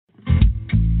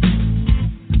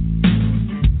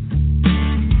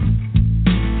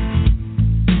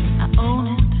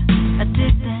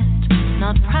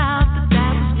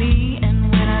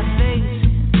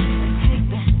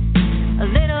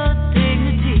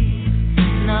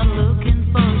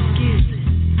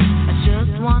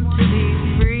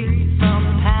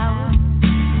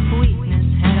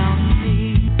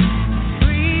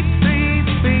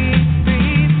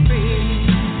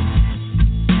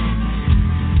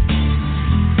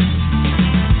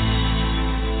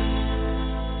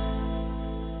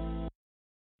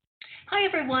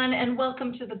everyone, and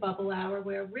welcome to the Bubble Hour,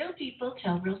 where real people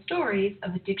tell real stories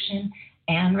of addiction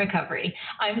and recovery.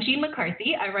 I'm Jean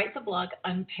McCarthy. I write the blog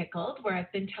Unpickled, where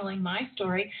I've been telling my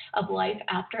story of life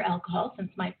after alcohol since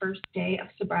my first day of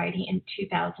sobriety in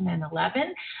 2011.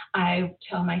 I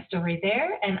tell my story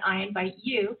there, and I invite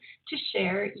you to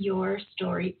share your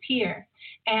stories here.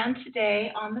 And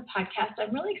today on the podcast,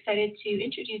 I'm really excited to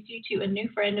introduce you to a new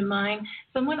friend of mine,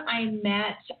 someone I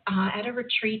met at a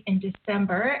retreat in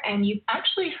December. And you've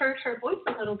actually heard her voice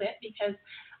a little bit because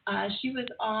she was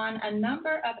on a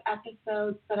number of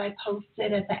episodes that I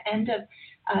posted at the end of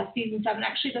season 7,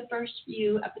 actually the first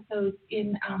few episodes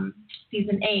in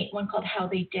season 8, one called How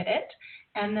They Did It.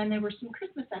 And then there were some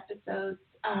Christmas episodes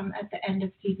at the end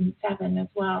of season 7 as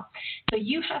well. So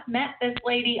you have met this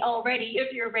lady already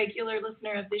if you're a regular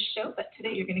listener of this show, but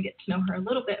today you're going to get to know her a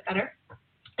little bit better.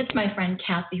 It's my friend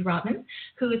Kathy Robbins,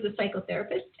 who is a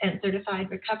psychotherapist and certified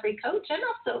recovery coach, and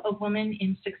also a woman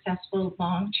in successful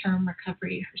long-term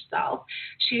recovery herself.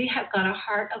 She has got a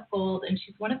heart of gold, and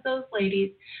she's one of those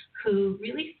ladies who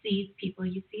really sees people.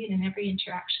 You see it in every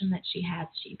interaction that she has.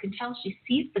 You can tell she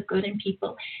sees the good in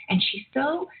people, and she's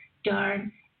so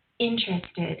darn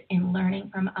interested in learning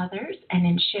from others and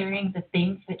in sharing the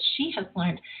things that she has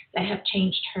learned that have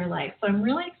changed her life. So I'm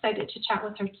really excited to chat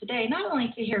with her today, not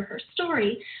only to hear her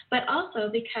story, but also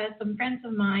because some friends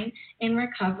of mine in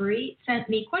recovery sent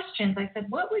me questions. I said,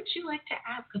 what would you like to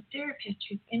ask a therapist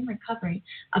who's in recovery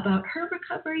about her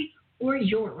recovery or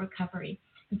your recovery?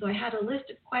 And so I had a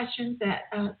list of questions that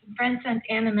some friends sent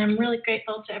in, and I'm really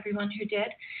grateful to everyone who did,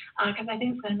 because I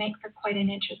think it's going to make for quite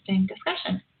an interesting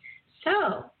discussion.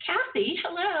 So, Kathy,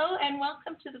 hello, and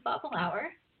welcome to the Bubble Hour.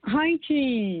 Hi,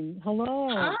 Jean. Hello.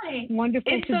 Hi.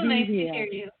 Wonderful it's to so be nice here. to hear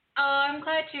you. Oh, I'm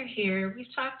glad you're here. We've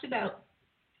talked about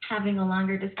having a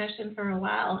longer discussion for a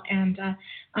while, and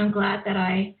I'm glad that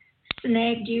I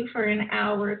snagged you for an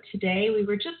hour today. We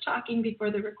were just talking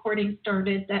before the recording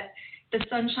started that the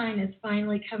sunshine is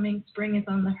finally coming, spring is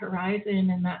on the horizon,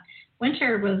 and that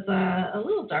winter was a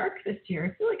little dark this year.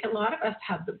 I feel like a lot of us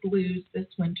have the blues this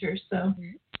winter, so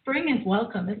spring is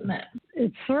welcome, isn't it?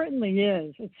 It certainly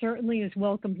is. It certainly is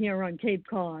welcome here on Cape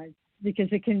Cod because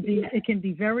it can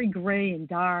be very gray and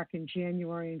dark in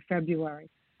January and February.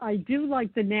 I do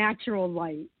like the natural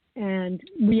light, and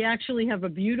we actually have a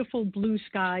beautiful blue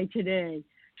sky today,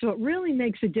 so it really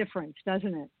makes a difference,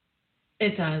 doesn't it?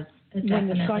 It does. It when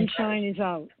the definitely sunshine does. is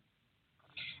out.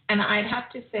 And I'd have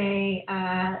to say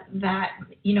that,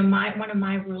 one of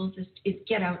my rules is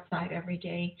get outside every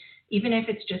day, even if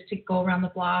it's just to go around the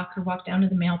block or walk down to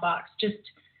the mailbox. Just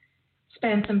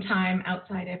spend some time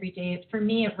outside every day. For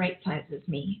me, it right sizes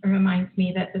me. It reminds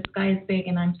me that the sky is big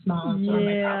and I'm small, and so are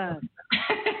my problems.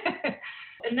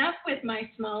 Enough with my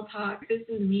small talk. This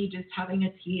is me just having a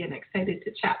tea and excited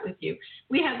to chat with you.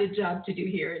 We have a job to do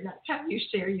here, and that's have you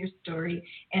share your story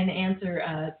and answer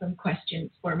some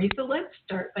questions for me. So let's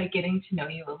start by getting to know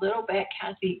you a little bit.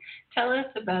 Kathy, tell us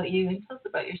about you and tell us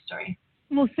about your story.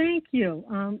 Well, thank you.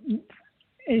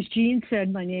 As Jean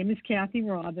said, my name is Kathy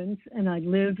Robbins, and I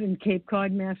live in Cape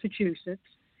Cod, Massachusetts.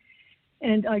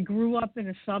 And I grew up in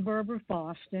a suburb of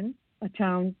Boston, a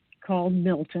town called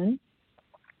Milton.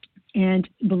 And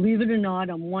believe it or not,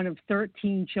 I'm one of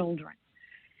 13 children.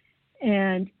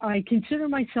 And I consider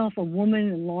myself a woman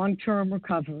in long-term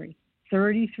recovery.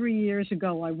 33 years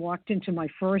ago, I walked into my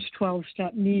first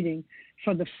 12-step meeting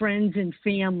for the friends and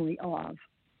family of.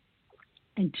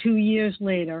 And 2 years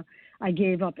later, I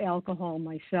gave up alcohol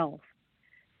myself.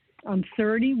 I'm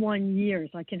 31 years,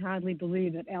 I can hardly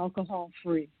believe it,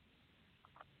 alcohol-free.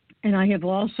 And I have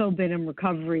also been in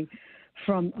recovery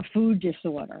from a food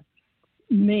disorder,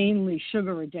 mainly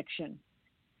sugar addiction.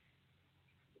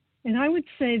 And I would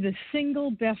say the single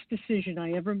best decision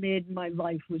I ever made in my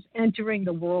life was entering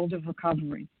the world of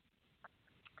recovery.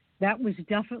 That was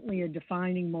definitely a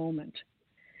defining moment.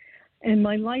 And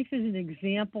my life is an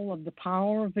example of the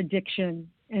power of addiction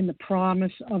and the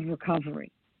promise of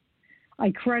recovery.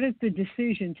 I credit the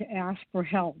decision to ask for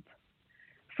help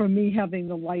for me having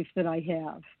the life that I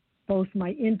have, both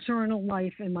my internal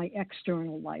life and my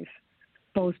external life,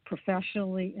 both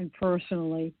professionally and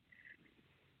personally,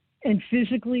 and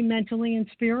physically, mentally, and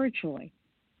spiritually.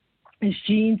 As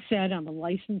Jean said, I'm a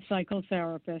licensed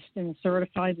psychotherapist and a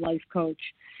certified life coach,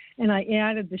 and I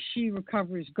added the She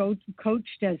Recovers Coach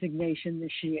designation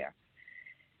this year.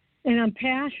 And I'm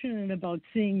passionate about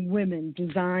seeing women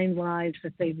design lives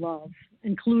that they love,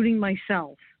 including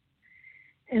myself,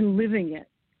 and living it.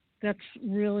 That's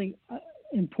really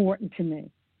important to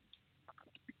me.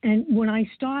 And when I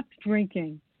stopped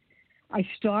drinking, I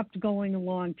stopped going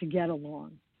along to get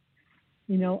along.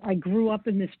 You know, I grew up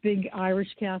in this big Irish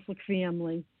Catholic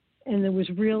family, And there was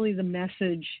really the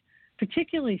message,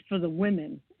 particularly for the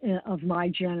women of my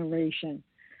generation,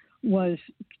 was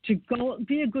to go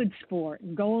be a good sport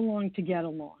and go along to get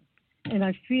along. And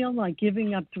I feel like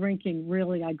giving up drinking,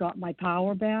 really, I got my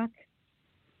power back.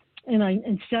 And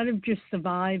instead of just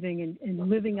surviving and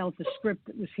living out the script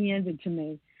that was handed to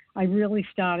me, I really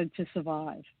started to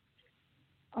survive.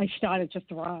 I started to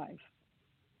thrive.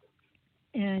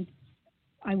 And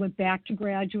I went back to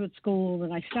graduate school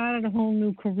and I started a whole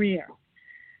new career.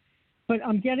 But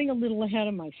I'm getting a little ahead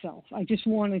of myself. I just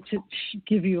wanted to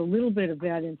give you a little bit of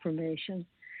that information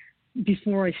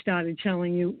before I started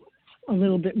telling you a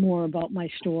little bit more about my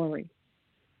story.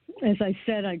 As I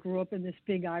said, I grew up in this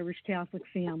big Irish Catholic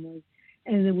family,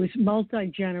 and there was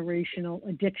multi-generational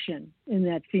addiction in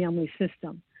that family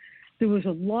system. There was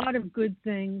a lot of good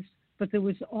things, but there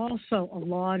was also a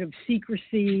lot of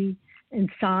secrecy and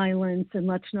silence, and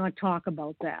let's not talk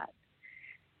about that.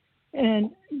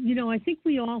 And, you know, I think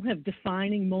we all have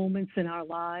defining moments in our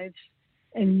lives,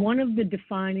 and one of the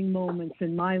defining moments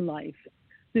in my life,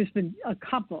 there's been a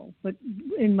couple, but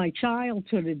in my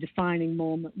childhood, a defining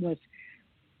moment was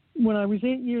when I was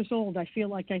 8 years old. I feel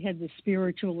like I had this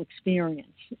spiritual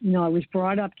experience. You know, I was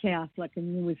brought up Catholic,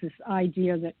 and there was this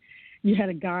idea that you had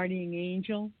a guardian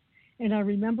angel. And I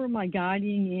remember my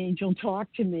guardian angel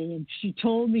talked to me, and she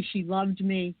told me she loved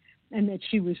me and that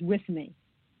she was with me.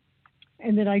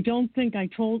 And that I don't think I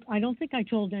told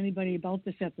anybody about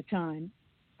this at the time,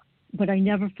 but I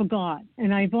never forgot.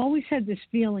 And I've always had this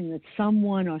feeling that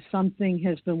someone or something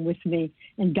has been with me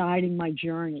and guiding my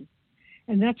journey.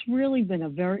 And that's really been a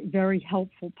very, very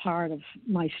helpful part of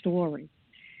my story.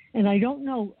 And I don't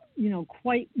know, you know,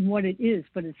 quite what it is,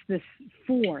 but it's this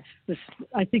force,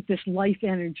 I think this life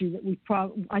energy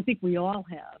that I think we all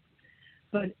have.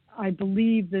 But I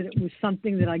believe that it was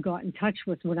something that I got in touch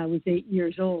with when I was 8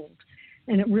 years old.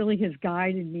 And it really has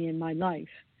guided me in my life.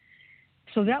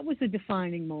 So that was a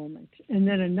defining moment. And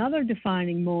then another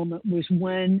defining moment was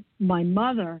when my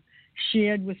mother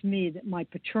shared with me that my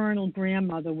paternal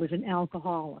grandmother was an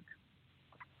alcoholic.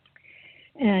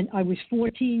 And I was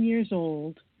 14 years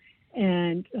old.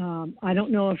 And I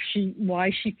don't know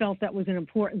why she felt that was an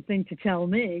important thing to tell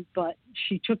me, but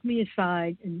she took me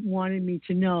aside and wanted me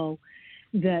to know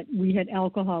that we had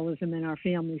alcoholism in our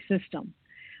family system.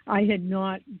 I had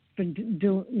not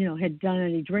had done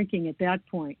any drinking at that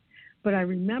point, but I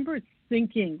remember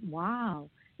thinking, wow.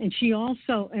 And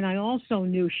I also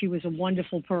knew she was a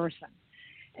wonderful person.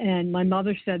 And my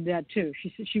mother said that too.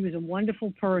 She said she was a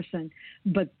wonderful person,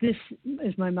 but this,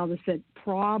 as my mother said,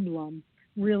 problem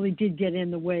really did get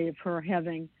in the way of her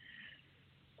having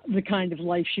the kind of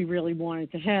life she really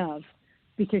wanted to have,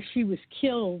 because she was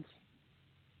killed,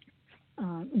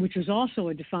 which was also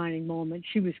a defining moment.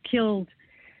 She was killed.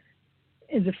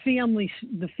 The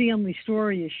family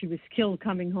story is she was killed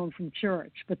coming home from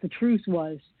church, but the truth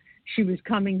was she was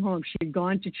coming home. She had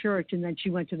gone to church and then she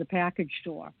went to the package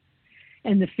store,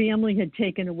 and the family had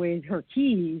taken away her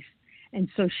keys, and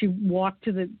so she walked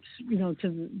down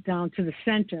to the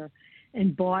center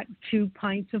and bought 2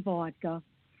 pints of vodka,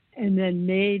 and then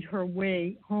made her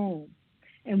way home.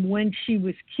 And when she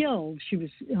was killed, she was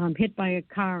hit by a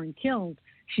car and killed.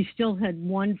 She still had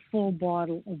 1 full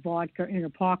bottle of vodka in her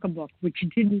pocketbook, which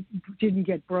didn't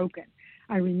get broken.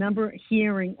 I remember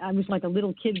hearing, I was like a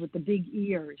little kid with the big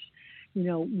ears, you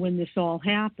know, when this all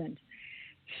happened.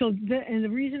 So, and the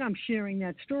reason I'm sharing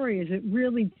that story is it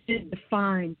really did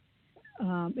define,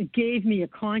 it gave me a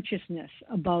consciousness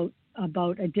about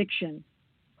addiction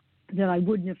that I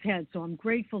wouldn't have had. So I'm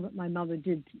grateful that my mother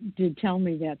did tell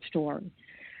me that story.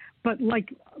 But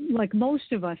like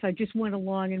most of us, I just went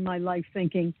along in my life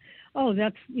thinking, oh,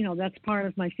 that's part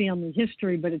of my family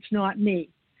history, but it's not me.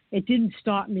 It didn't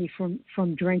stop me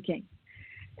from drinking.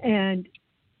 And,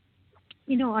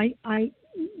 you know, I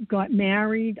got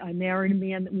married. I married a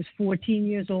man that was 14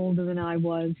 years older than I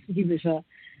was. He was a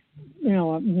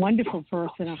wonderful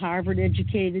person, a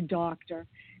Harvard-educated doctor.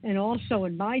 And also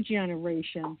in my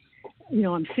generation, you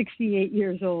know, I'm 68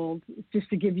 years old, just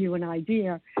to give you an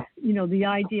idea. You know, the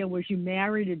idea was you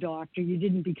married a doctor, you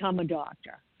didn't become a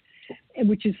doctor,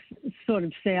 which is sort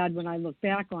of sad when I look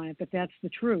back on it, but that's the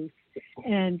truth.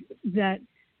 And that,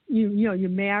 you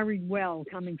married well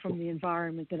coming from the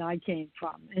environment that I came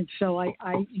from. And so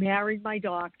I married my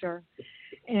doctor,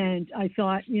 and I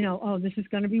thought, you know, oh, this is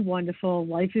going to be wonderful.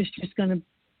 Life is just going to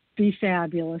be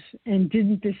fabulous. And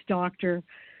didn't this doctor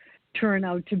turn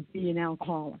out to be an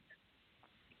alcoholic?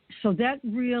 So that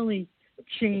really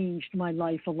changed my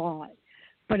life a lot.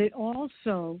 But it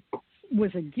also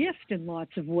was a gift in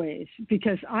lots of ways,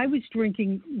 because I was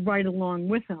drinking right along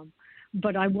with him,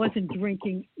 but I wasn't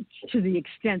drinking to the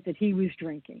extent that he was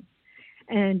drinking.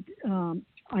 And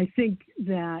I think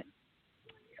that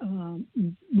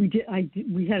we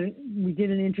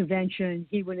did an intervention.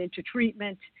 He went into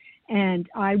treatment, and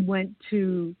I went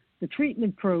to the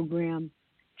treatment program,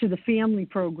 to the family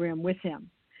program with him.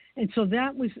 And so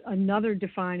that was another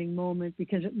defining moment,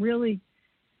 because it really,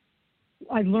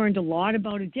 I learned a lot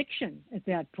about addiction at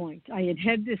that point. I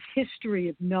had this history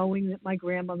of knowing that my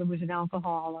grandmother was an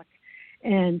alcoholic.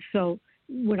 And so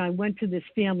when I went to this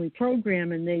family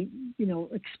program and they,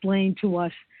 explained to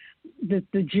us the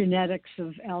genetics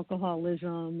of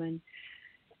alcoholism, and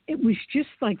it was just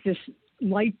like this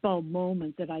light bulb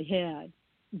moment that I had,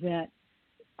 that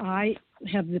I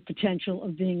have the potential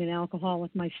of being an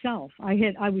alcoholic myself.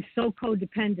 I was so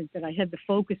codependent that I had to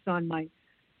focus on my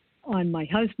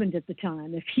husband at the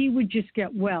time. If he would just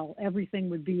get well, everything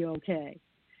would be okay.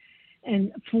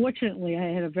 And fortunately, I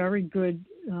had a very good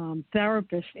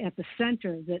therapist at the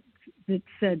center that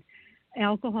said,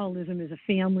 alcoholism is a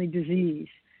family disease.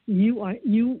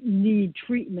 You need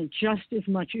treatment just as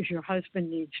much as your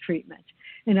husband needs treatment.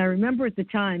 And I remember at the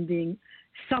time being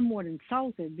somewhat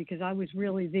insulted, because I was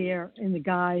really there in the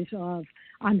guise of,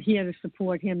 I'm here to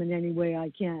support him in any way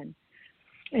I can.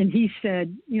 And he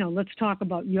said, let's talk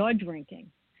about your drinking.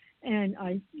 And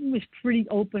I was pretty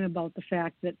open about the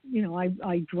fact that,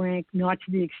 I drank not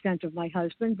to the extent of my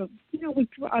husband, but,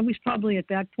 I was probably at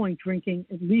that point drinking,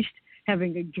 at least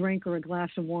having a drink or a glass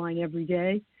of wine every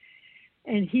day.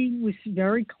 And he was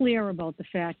very clear about the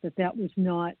fact that that was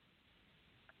not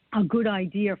a good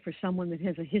idea for someone that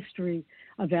has a history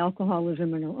of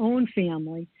alcoholism in her own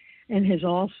family and has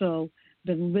also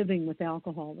been living with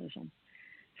alcoholism.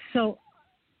 So,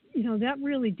 that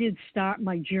really did start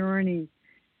my journey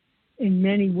in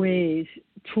many ways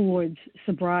towards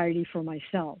sobriety for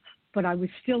myself. But I was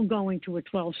still going to a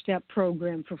 12-step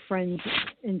program for friends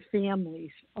and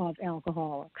families of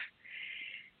alcoholics.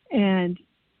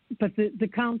 But the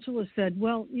counselor said,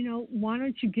 well, why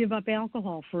don't you give up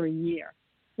alcohol for a year?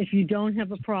 If you don't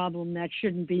have a problem, that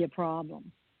shouldn't be a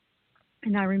problem.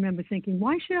 And I remember thinking,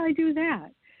 why should I do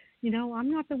that?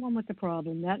 I'm not the one with the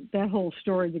problem. That whole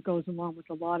story that goes along with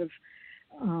a lot of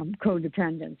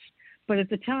codependence. But at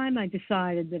the time, I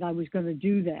decided that I was going to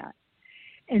do that.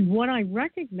 And what I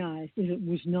recognized is it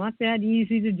was not that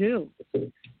easy to do.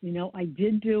 I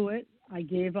did do it. I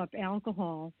gave up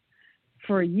alcohol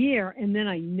for a year, and then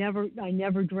I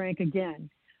never drank again.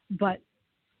 But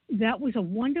that was a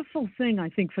wonderful thing, I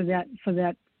think, for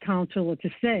that counselor to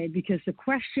say, because the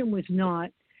question was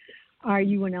not, are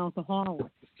you an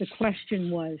alcoholic? The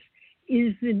question was,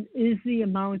 is the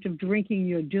amount of drinking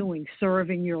you're doing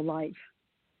serving your life?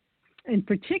 And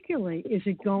particularly,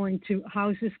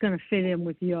 how's this going to fit in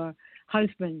with your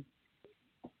husband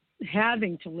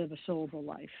having to live a sober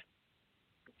life?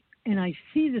 And I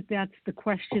see that that's the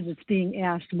question that's being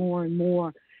asked more and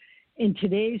more in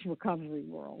today's recovery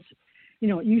world.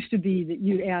 It used to be that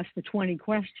you'd ask the 20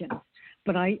 questions,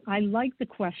 but I like the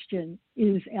question,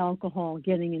 is alcohol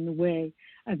getting in the way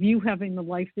of you having the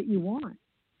life that you want?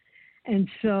 And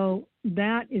so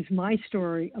that is my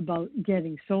story about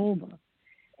getting sober.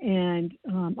 And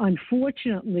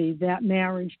unfortunately, that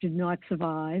marriage did not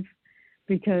survive,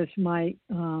 because my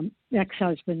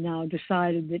ex-husband now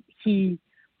decided that he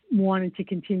wanted to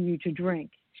continue to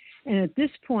drink. And at this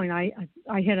point, I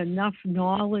had enough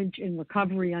knowledge and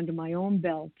recovery under my own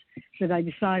belt that I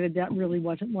decided that really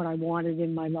wasn't what I wanted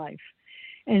in my life.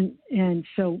 And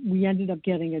so we ended up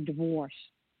getting a divorce,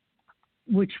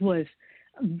 which was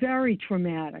very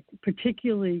traumatic,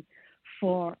 particularly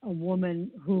for a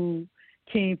woman who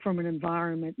came from an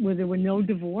environment where there were no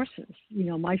divorces.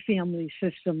 My family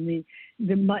system,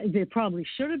 there probably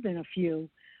should have been a few,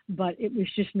 but it was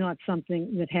just not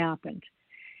something that happened.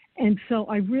 And so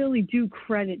I really do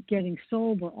credit getting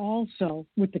sober also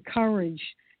with the courage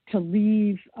to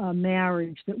leave a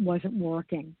marriage that wasn't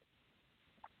working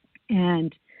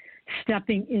and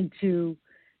stepping into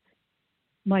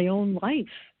my own life.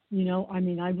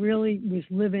 I really was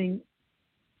living,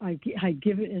 I had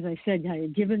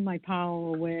given my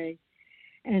power away,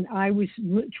 and I was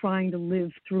trying to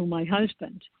live through my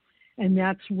husband. And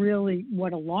that's really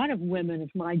what a lot of women of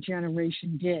my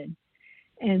generation did.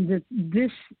 And that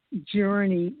this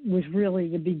journey was really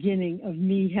the beginning of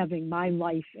me having my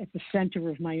life at the center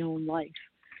of my own life,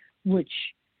 which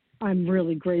I'm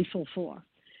really grateful for.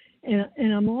 And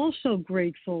I'm also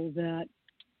grateful that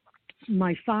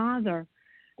my father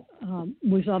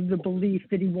was of the belief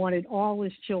that he wanted all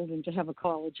his children to have a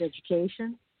college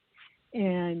education.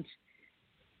 And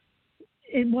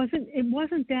it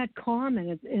wasn't that common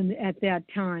at that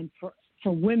time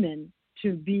for women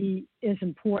to be as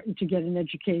important to get an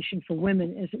education for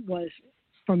women as it was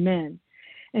for men.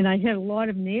 And I had a lot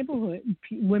of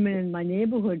women in my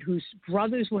neighborhood whose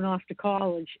brothers went off to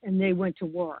college and they went to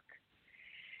work.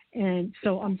 And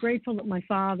so I'm grateful that my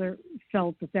father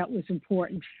felt that that was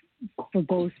important for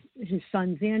both his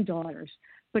sons and daughters.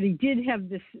 But he did have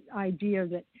this idea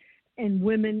that, and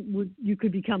women you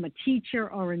could become a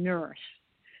teacher or a nurse.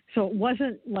 So it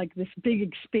wasn't like this big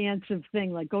expansive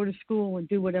thing, like go to school and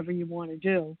do whatever you want to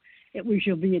do. It was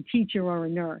you'll be a teacher or a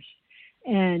nurse.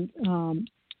 And,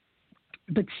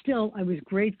 but still, I was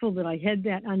grateful that I had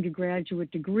that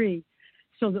undergraduate degree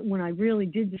so that when I really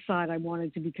did decide I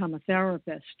wanted to become a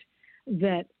therapist,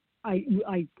 that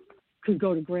I could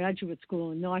go to graduate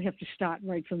school and not have to start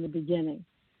right from the beginning.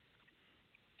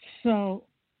 So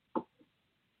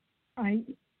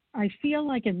I feel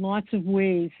like in lots of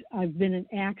ways I've been an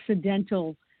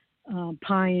accidental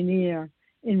pioneer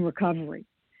in recovery.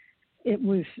 It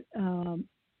was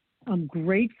I'm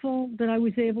grateful that I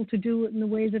was able to do it in the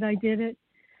way that I did it,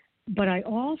 but I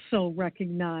also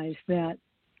recognize that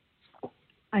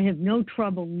I have no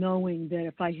trouble knowing that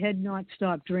if I had not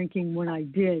stopped drinking when I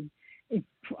did,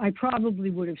 I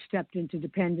probably would have stepped into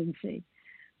dependency,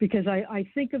 because I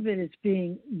think of it as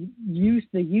being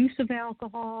the use of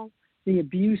alcohol, the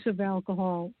abuse of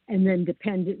alcohol, and then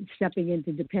stepping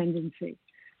into dependency,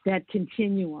 that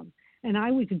continuum. And I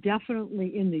was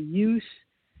definitely in the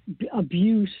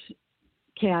abuse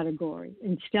category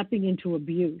and stepping into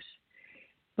abuse.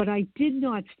 But I did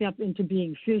not step into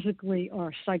being physically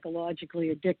or psychologically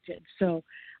addicted. So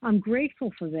I'm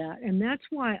grateful for that. And that's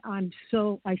why I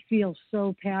feel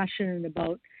so passionate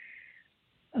about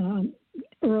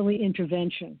early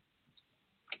intervention.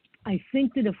 I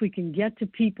think that if we can get to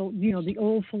people, the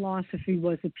old philosophy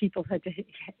was that people had to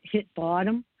hit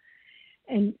bottom.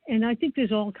 And I think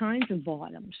there's all kinds of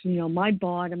bottoms. My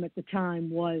bottom at the time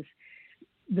was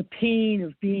the pain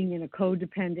of being in a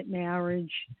codependent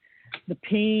marriage, the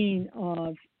pain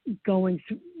of going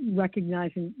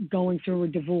through a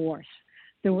divorce.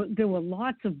 There were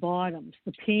lots of bottoms,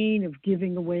 the pain of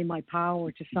giving away my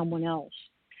power to someone else.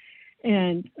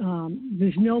 And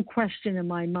there's no question in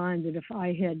my mind that if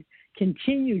I had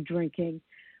continued drinking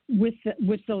with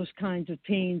those kinds of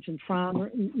pains and trauma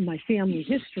in my family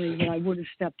history, that I would have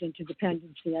stepped into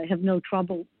dependency. I have no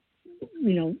trouble,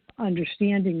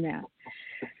 understanding that.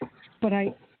 But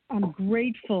I'm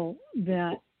grateful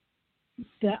that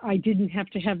I didn't have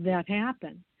to have that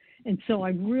happen. And so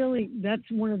that's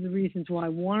one of the reasons why I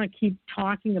want to keep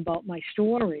talking about my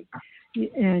story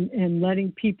and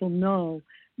letting people know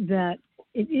that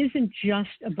it isn't just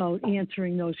about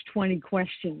answering those 20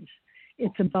 questions.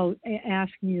 It's about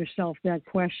asking yourself that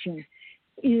question: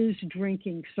 is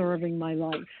drinking serving my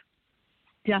life?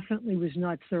 Definitely was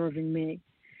not serving me.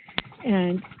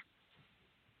 And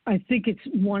I think it's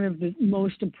one of the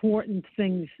most important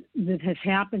things that has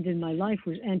happened in my life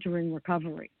was entering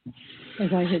recovery,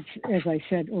 as I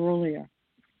said earlier.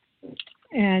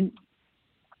 And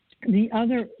the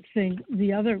other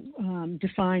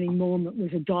defining moment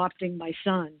was adopting my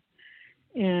son.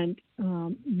 And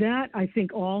that, I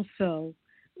think, also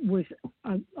was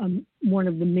one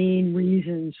of the main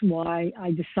reasons why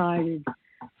I decided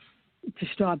to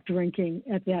stop drinking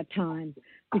at that time,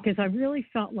 because I really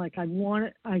felt like I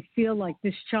feel like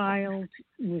this child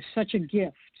was such a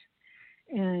gift,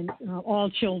 and all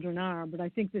children are, but I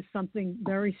think there's something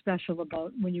very special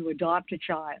about when you adopt a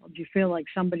child. You feel like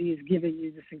somebody is giving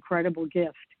you this incredible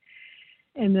gift,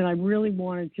 and that I really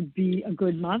wanted to be a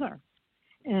good mother.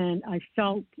 And I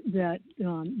felt that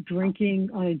drinking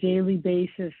on a daily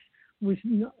basis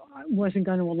wasn't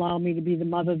going to allow me to be the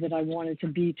mother that I wanted to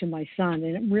be to my son.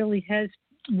 And it really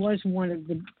was one of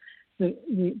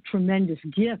the tremendous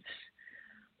gifts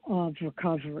of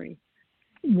recovery.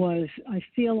 Was I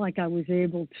feel like I was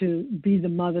able to be the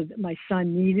mother that my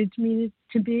son needed me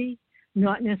to be,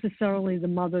 not necessarily the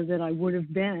mother that I would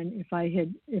have been if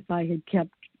I had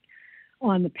kept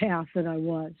on the path that I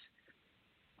was.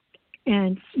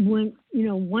 And when,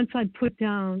 once I put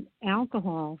down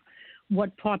alcohol,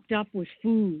 what popped up was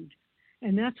food.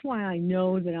 And that's why I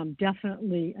know that I'm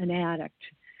definitely an addict,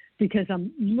 because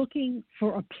I'm looking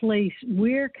for a place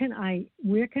where can I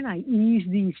ease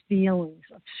these feelings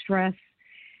of stress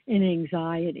and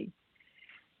anxiety.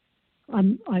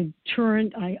 I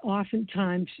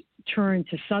oftentimes turn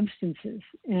to substances.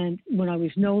 And when I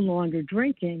was no longer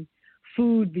drinking,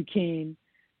 food became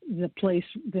the place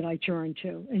that I turned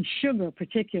to, and sugar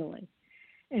particularly.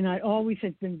 And I always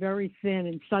had been very thin,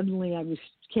 and suddenly I was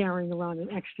carrying around an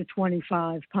extra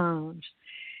 25 pounds.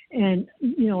 And,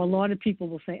 a lot of people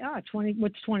will say, 20,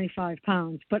 what's 25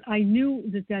 pounds? But I knew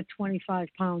that 25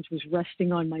 pounds was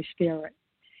resting on my spirit.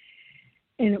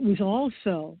 And it was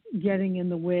also getting in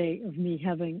the way of me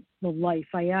having the life.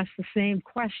 I asked the same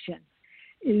question.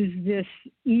 Is this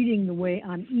eating the way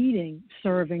I'm eating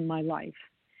serving my life?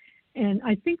 And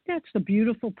I think that's the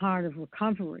beautiful part of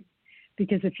recovery,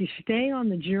 because if you stay on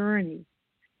the journey,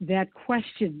 that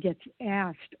question gets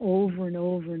asked over and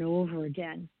over and over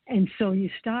again. And so you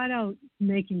start out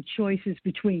making choices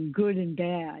between good and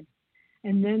bad,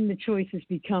 and then the choices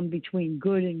become between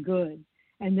good and good,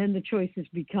 and then the choices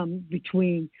become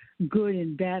between good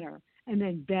and better, and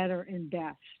then better and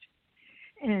best.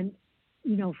 And,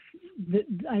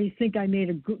 I think I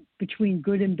made between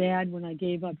good and bad when I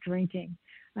gave up drinking.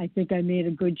 I think I made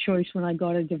a good choice when I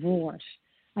got a divorce.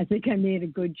 I think I made a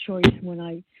good choice when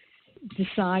I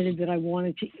decided that I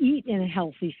wanted to eat in a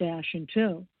healthy fashion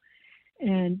too.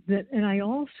 And I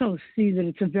also see that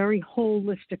it's a very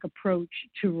holistic approach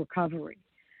to recovery.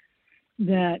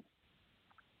 That,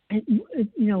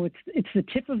 it's the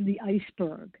tip of the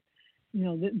iceberg.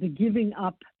 The giving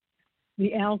up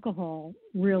the alcohol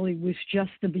really was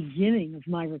just the beginning of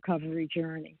my recovery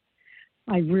journey.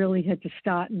 I really had to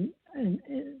start and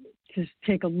just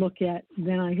take a look at.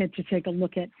 Then I had to take a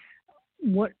look at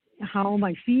how am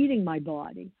I feeding my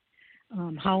body?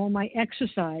 How am I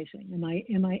exercising? Am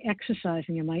I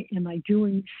exercising? Am I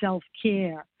doing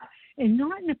self-care? And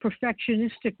not in a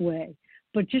perfectionistic way,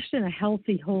 but just in a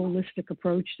healthy, holistic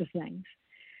approach to things.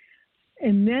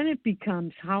 And then it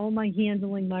becomes, how am I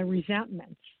handling my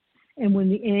resentments? And when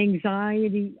the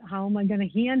anxiety, how am I going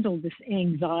to handle this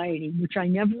anxiety, which I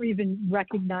never even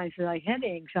recognized that I had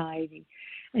anxiety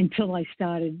until I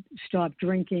stopped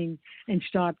drinking and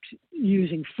stopped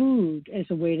using food as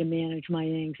a way to manage my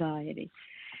anxiety.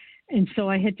 And so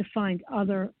I had to find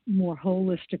other more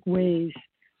holistic ways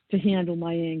to handle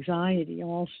my anxiety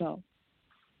also.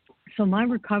 So my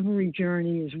recovery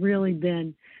journey has really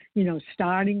been,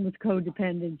 starting with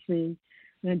codependency,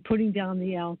 then putting down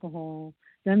the alcohol,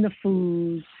 then the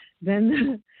food,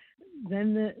 then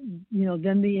the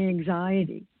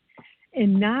anxiety.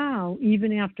 And now,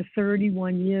 even after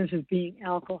 31 years of being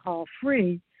alcohol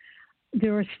free,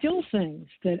 there are still things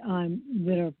that are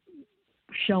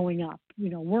showing up.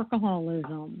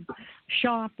 Workaholism,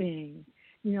 shopping.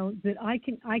 That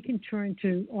I can turn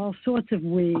to all sorts of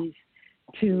ways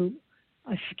to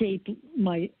escape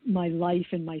my life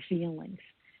and my feelings.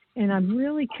 And I'm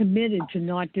really committed to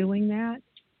not doing that.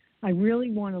 I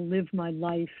really want to live my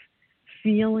life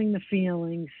feeling the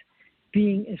feelings,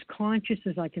 being as conscious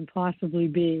as I can possibly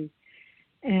be.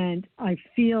 And I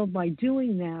feel by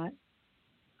doing that,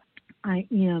 I've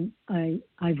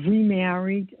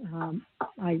remarried.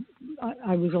 I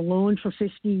was alone for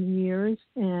 15 years,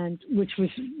 and which was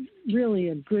really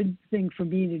a good thing for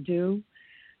me to do.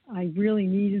 I really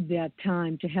needed that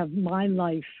time to have my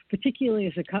life, particularly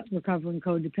as a recovering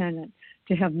codependent,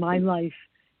 to have my life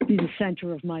be the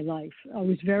center of my life. It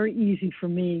was very easy for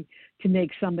me to make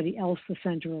somebody else the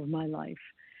center of my life.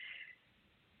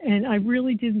 And I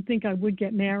really didn't think I would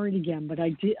get married again, but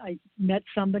I did. I met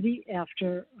somebody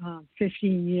after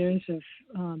 15 years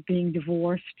of being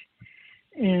divorced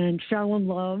and fell in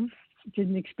love.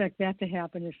 Didn't expect that to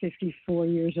happen at 54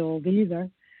 years old either.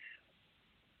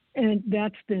 And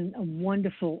that's been a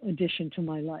wonderful addition to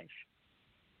my life.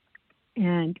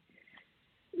 And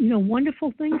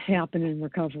wonderful things happen in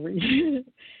recovery.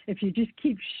 If you just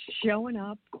keep showing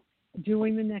up,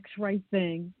 doing the next right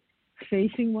thing,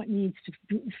 facing what needs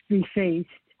to be faced,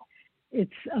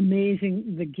 it's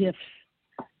amazing the gifts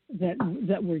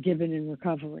that we're given in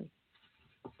recovery.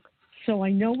 So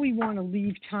I know we want to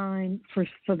leave time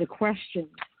for the questions.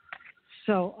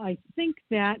 So I think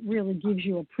that really gives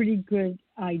you a pretty good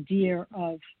idea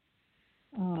of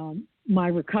my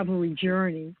recovery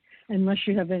journey, unless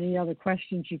you have any other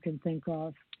questions you can think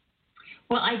of.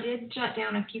 Well, I did jot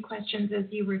down a few questions as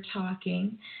you were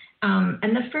talking.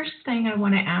 And the first thing I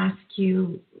want to ask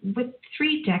you, with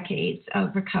 3 decades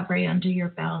of recovery under your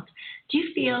belt, do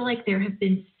you feel like there have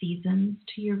been seasons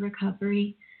to your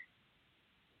recovery?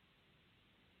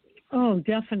 Oh,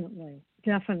 definitely.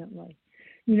 Definitely.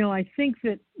 I think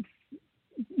that,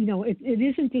 it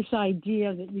isn't this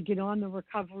idea that you get on the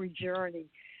recovery journey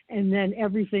and then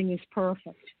everything is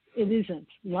perfect. It isn't.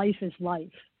 Life is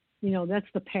life. That's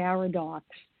the paradox.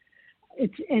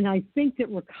 And I think that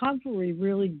recovery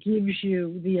really gives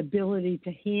you the ability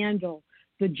to handle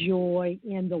the joy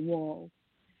and the woe.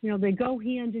 They go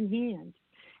hand in hand.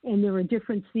 And there are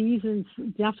different seasons,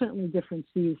 definitely different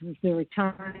seasons. There are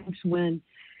times when,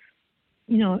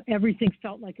 everything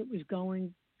felt like it was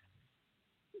going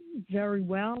very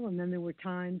well, and then there were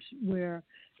times where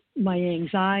my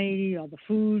anxiety or the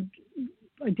food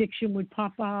addiction would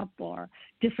pop up or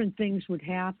different things would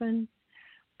happen.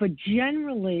 But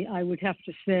generally, I would have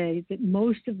to say that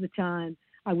most of the time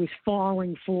I was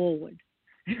falling forward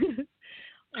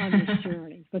on this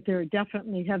journey. But there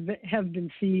definitely have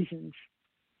been seasons.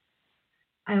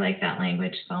 I like that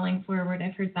language, falling forward.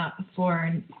 I've heard that before,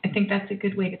 and I think that's a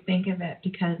good way to think of it,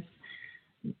 because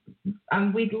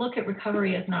we look at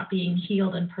recovery as not being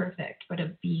healed and perfect, but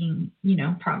of being,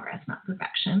 progress, not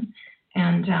perfection.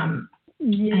 And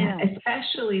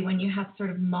especially when you have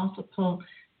sort of multiple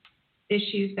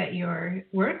issues that you're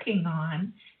working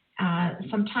on,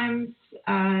 sometimes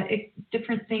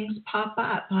different things pop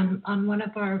up. On one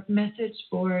of our message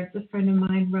boards, a friend of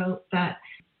mine wrote that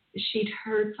she'd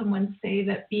heard someone say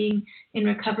that being in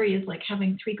recovery is like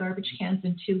having 3 garbage cans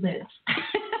and 2 lids.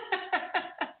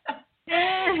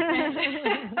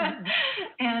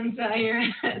 And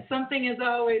something is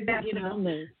always,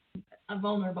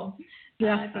 vulnerable.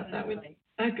 I thought that was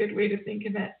a good way to think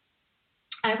of it.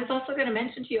 I was also going to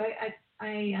mention to you,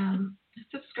 I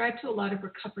subscribe to a lot of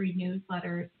recovery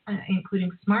newsletters,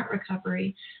 including Smart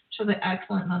Recovery, which is an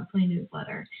excellent monthly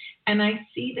newsletter. And I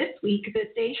see this week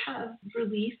that they have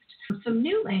released some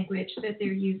new language that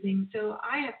they're using. So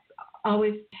I have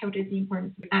always touted the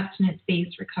importance of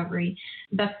abstinence-based recovery.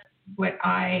 That's what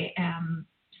I am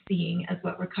seeing as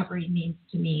what recovery means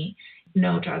to me.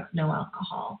 No drugs, no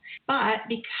alcohol. But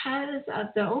because of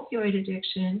the opioid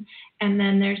addiction, and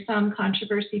then there's some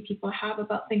controversy people have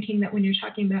about thinking that when you're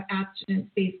talking about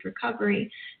abstinence-based recovery,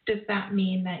 does that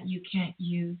mean that you can't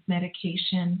use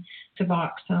medication,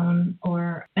 Suboxone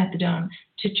or methadone,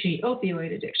 to treat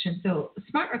opioid addiction? So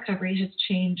Smart Recovery has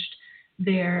changed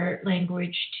their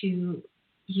language to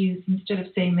use, instead of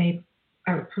saying they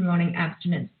are promoting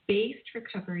abstinence-based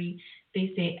recovery,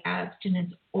 they say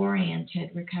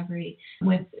abstinence-oriented recovery,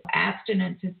 with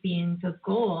abstinence as being the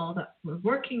goal that we're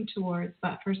working towards,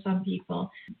 but for some people,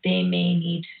 they may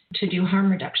need to do harm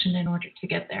reduction in order to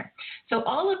get there. So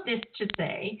all of this to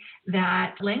say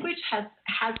that language has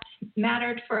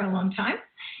mattered for a long time,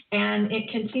 and it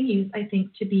continues, I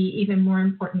think, to be even more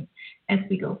important as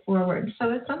we go forward.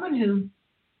 So as someone who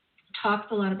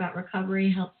talks a lot about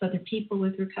recovery, helps other people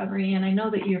with recovery, and I know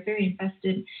that you're very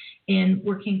invested in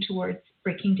working towards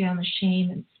breaking down the shame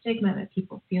and stigma that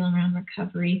people feel around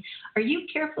recovery. Are you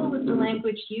careful with the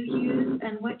language you use,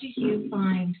 and what do you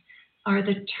find are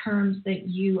the terms that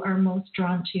you are most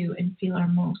drawn to and feel are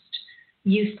most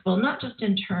useful, not just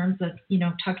in terms of,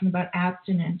 talking about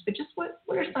abstinence, but just what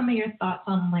are some of your thoughts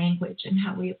on language and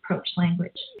how we approach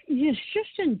language? Yes, just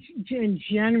in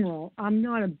general, I'm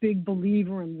not a big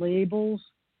believer in labels,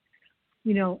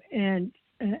 and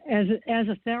as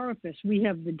a therapist, we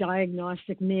have the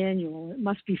diagnostic manual. It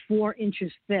must be 4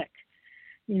 inches thick,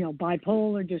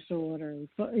 bipolar disorder,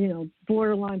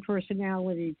 borderline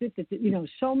personality,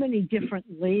 so many different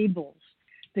labels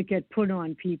that get put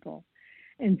on people.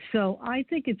 And so I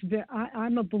think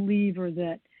I'm a believer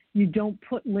that you don't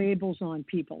put labels on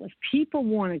people. If people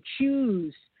want to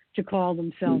choose to call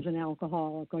themselves an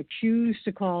alcoholic or choose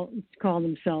to call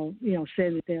themselves,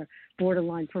 say that they're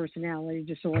borderline personality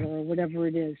disorder or whatever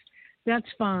it is, that's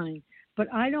fine.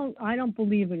 But I don't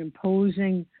believe in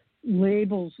imposing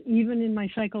labels, even in my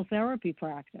psychotherapy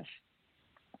practice.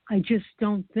 I just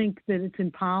don't think that it's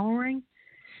empowering.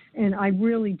 And I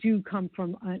really do come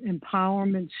from an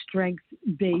empowerment,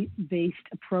 strength-based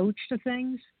approach to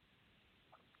things.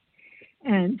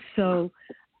 And so,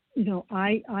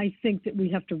 I think that we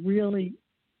have to really,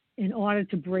 in order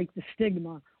to break the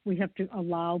stigma, we have to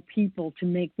allow people to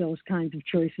make those kinds of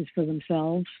choices for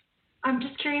themselves. I'm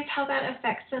just curious how that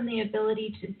affects them, the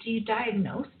ability to, do you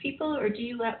diagnose people, or do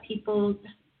you let people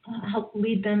help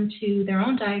lead them to their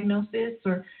own diagnosis,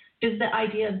 or does the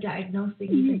idea of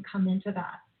diagnosing even come into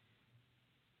that?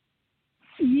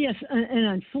 Yes, and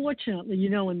unfortunately,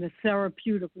 in the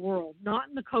therapeutic world, not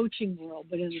in the coaching world,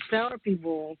 but in the therapy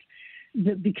world,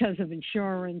 because of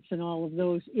insurance and all of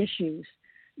those issues,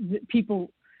 people,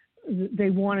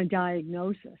 they want a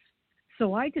diagnosis.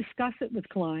 So I discuss it with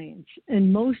clients,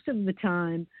 and most of the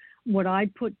time, what I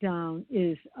put down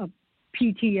is a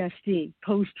PTSD,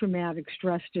 post-traumatic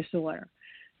stress disorder,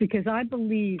 because I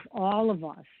believe all of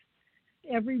us,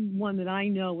 everyone that I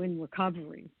know in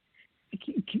recovery,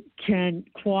 can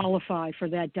qualify for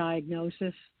that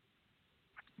diagnosis.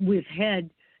 We've had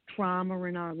trauma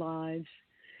in our lives.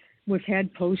 We've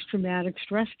had post-traumatic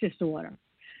stress disorder.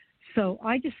 So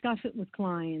I discuss it with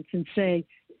clients and say,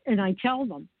 and I tell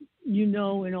them, in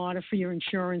order for your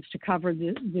insurance to cover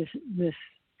this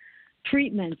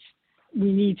treatment,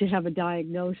 we need to have a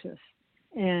diagnosis.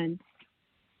 And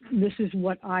this is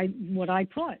what I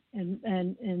put, and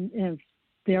if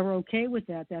they're okay with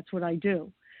that, that's what I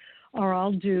do. Or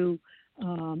I'll do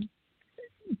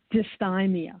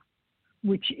dysthymia,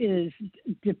 which is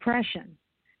depression,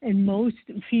 and most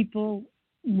people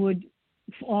would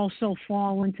also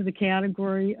fall into the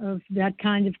category of that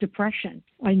kind of depression.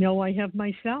 I know I have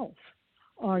myself,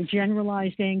 or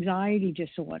generalized anxiety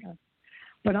disorder,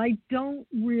 but I don't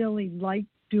really like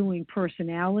doing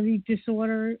personality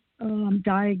disorder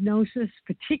diagnosis,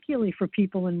 particularly for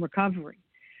people in recovery,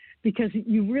 because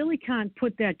you really can't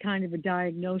put that kind of a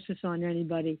diagnosis on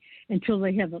anybody until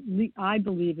they have I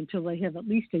believe until they have at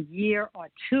least a year or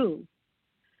two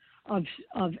of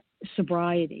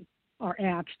sobriety or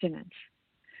abstinence,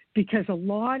 because a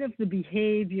lot of the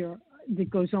behavior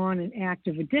that goes on in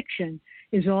active addiction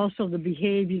is also the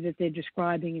behavior that they're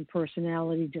describing in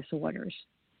personality disorders.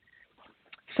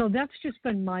 So that's just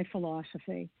been my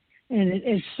philosophy, and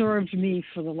it served me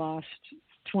for the last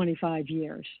 25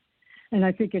 years, and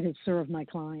I think it has served my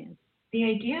clients. The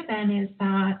idea then is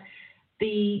that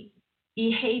the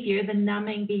behavior, the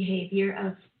numbing behavior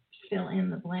of fill in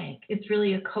the blank, it's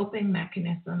really a coping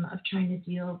mechanism of trying to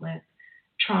deal with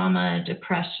trauma,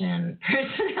 depression,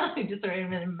 personality disorder,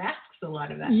 and it masks a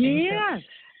lot of that. Yes.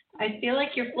 So I feel like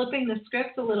you're flipping the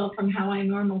script a little from how I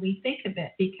normally think of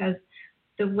it, because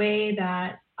the way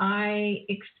that I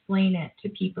explain it to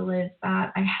people is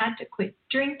that I had to quit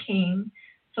drinking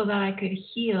so that I could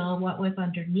heal what was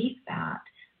underneath that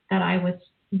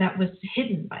was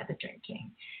hidden by the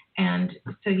drinking. And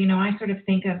so, I sort of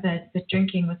think of the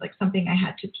drinking was like something I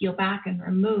had to peel back and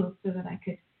remove so that I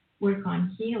could work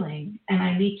on healing. And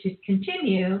I need to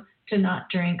continue to not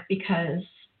drink because,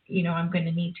 I'm going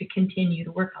to need to continue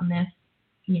to work on this,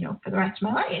 for the rest of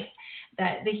my life.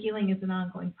 That the healing is an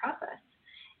ongoing process.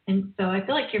 And so I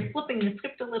feel like you're flipping the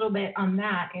script a little bit on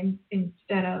that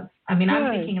instead of, I'm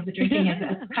thinking of the drinking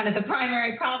as kind of the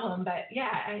primary problem, but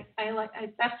yeah,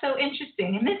 that's so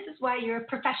interesting. And this is why you're a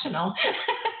professional.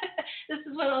 This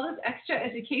is what all this extra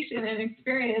education and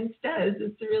experience does,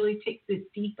 is to really take this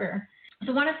deeper.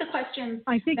 So one of the questions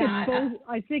I think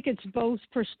it's both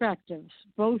perspectives.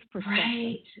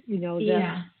 Right.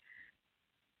 That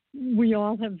we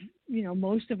all have,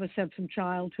 most of us have some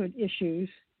childhood issues.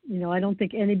 I don't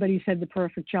think anybody's had the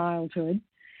perfect childhood.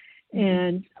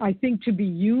 And I think to be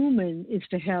human is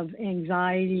to have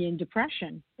anxiety and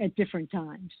depression at different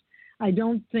times. I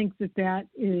don't think that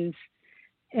is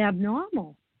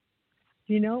abnormal,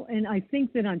 and I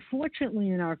think that unfortunately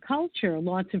in our culture,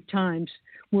 lots of times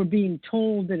we're being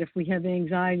told that if we have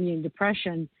anxiety and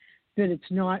depression, that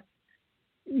it's not,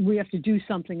 we have to do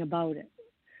something about it.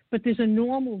 But there's a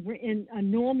normal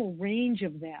range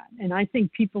of that. And I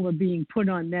think people are being put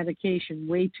on medication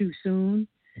way too soon.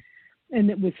 And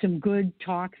that with some good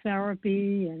talk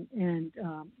therapy and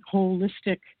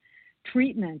holistic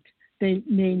treatment, they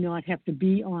may not have to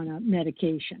be on a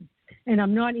medication. And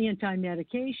I'm not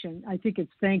anti-medication. I think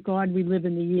it's, thank God we live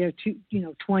in the year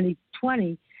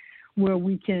 2020, where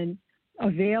we can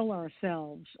avail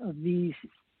ourselves of these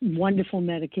wonderful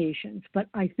medications. But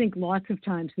I think lots of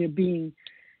times they're being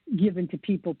given to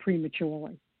people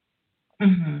prematurely.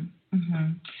 Mm-hmm,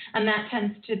 mm-hmm. And that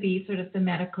tends to be sort of the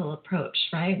medical approach,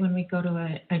 right? When we go to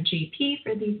a GP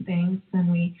for these things, then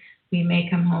we may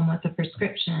come home with a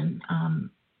prescription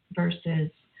versus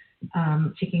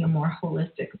taking a more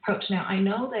holistic approach. Now, I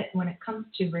know that when it comes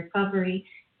to recovery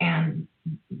and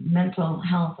mental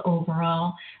health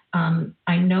overall,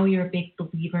 I know you're a big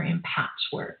believer in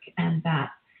patchwork, and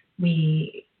that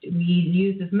we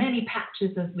use as many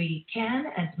patches as we can,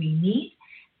 as we need,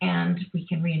 and we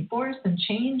can reinforce and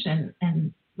change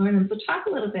and learn them. So talk a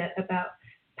little bit about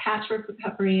patchwork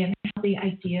recovery and how the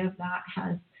idea of that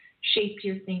has shaped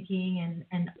your thinking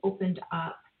and opened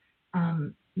up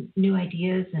new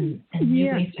ideas and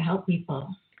new ways to help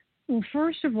people. Well,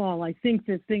 first of all, I think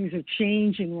that things are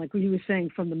changing, like what you were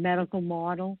saying, from the medical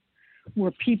model,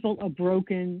 where people are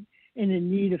broken and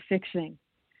in need of fixing,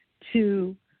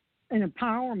 to an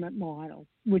empowerment model,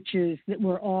 which is that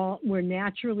we're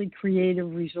naturally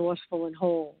creative, resourceful, and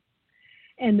whole.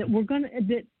 And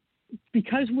that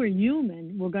because we're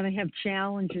human, we're going to have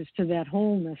challenges to that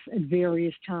wholeness at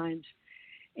various times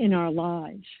in our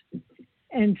lives.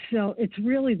 And so it's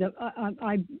really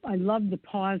I love the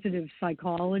positive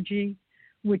psychology,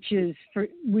 which is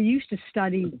we used to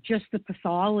study just the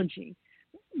pathology,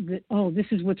 that, this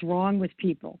is what's wrong with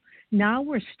people. Now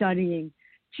we're studying,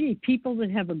 people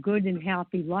that have a good and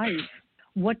happy life,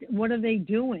 what are they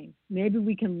doing? Maybe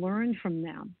we can learn from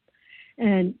them.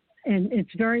 And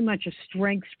it's very much a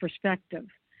strengths perspective.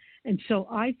 And so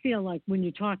I feel like when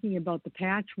you're talking about the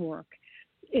patchwork,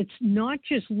 it's not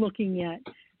just looking at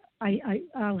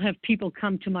I'll have people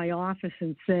come to my office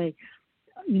and say,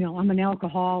 I'm an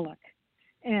alcoholic.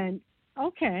 And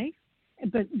okay,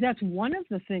 but that's one of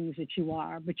the things that you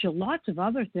are, but you're lots of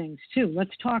other things too.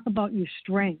 Let's talk about your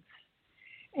strengths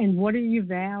and what are your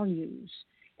values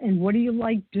and what do you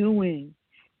like doing?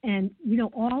 And,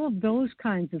 all of those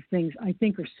kinds of things I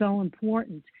think are so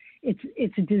important.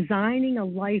 It's designing a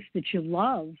life that you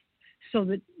love so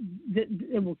that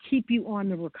it will keep you on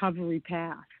the recovery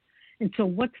path. And so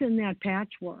what's in that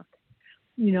patchwork?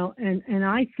 And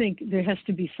I think there has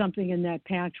to be something in that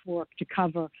patchwork to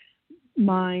cover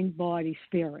mind, body,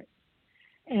 spirit.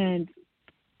 And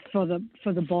for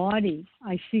the body,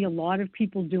 I see a lot of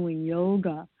people doing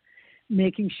yoga,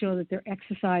 making sure that they're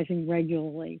exercising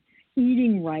regularly,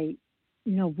 eating right,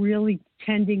 really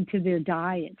tending to their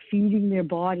diet, feeding their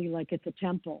body like it's a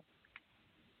temple.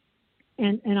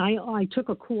 And I took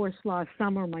a course last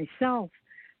summer myself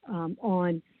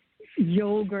on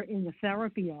yoga in the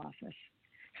therapy office,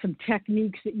 some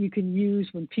techniques that you can use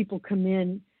when people come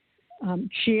in,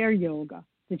 chair yoga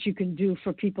that you can do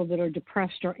for people that are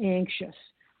depressed or anxious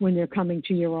when they're coming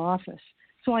to your office.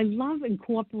 So I love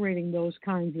incorporating those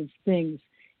kinds of things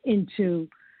into,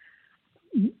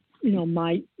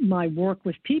 my work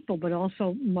with people, but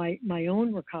also my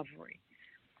own recovery.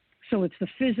 So it's the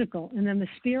physical and then the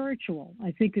spiritual.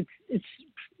 I think it's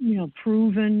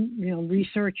proven,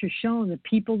 research has shown that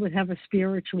people that have a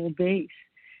spiritual base,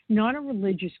 not a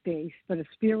religious base, but a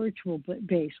spiritual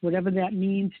base, whatever that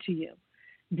means to you,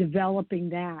 developing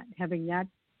that, having that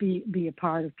be a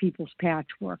part of people's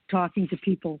patchwork, talking to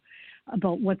people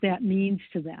about what that means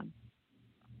to them.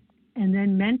 And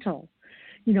then mental,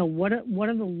 what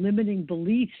are the limiting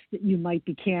beliefs that you might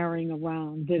be carrying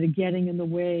around that are getting in the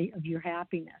way of your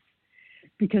happiness?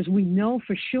 Because we know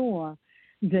for sure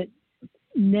that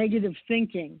negative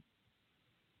thinking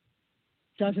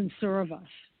doesn't serve us.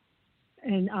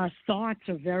 And our thoughts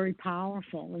are very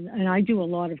powerful. And I do a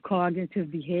lot of cognitive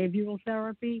behavioral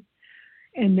therapy.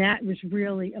 And that was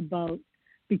really about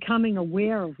becoming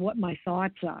aware of what my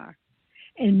thoughts are.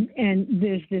 And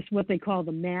there's this, what they call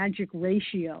the magic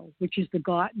ratio, which is the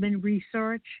Gottman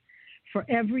research. For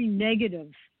every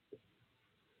negative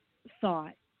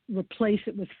thought, replace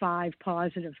it with 5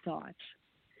 positive thoughts.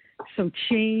 So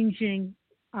changing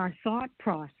our thought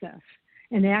process.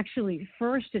 And actually,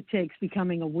 first it takes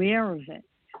becoming aware of it.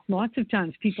 Lots of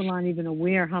times people aren't even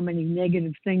aware how many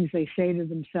negative things they say to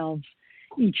themselves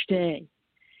each day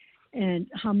and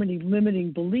how many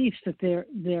limiting beliefs that they're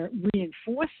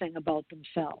reinforcing about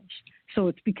themselves. So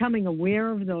it's becoming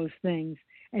aware of those things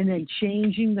and then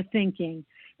changing the thinking.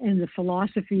 And the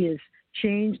philosophy is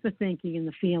change the thinking and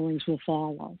the feelings will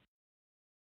follow.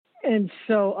 And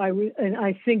so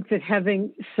I think that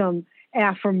having some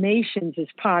affirmations as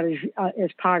part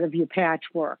of your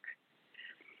patchwork,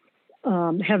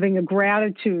 having a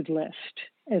gratitude list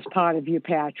as part of your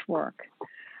patchwork,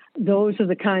 those are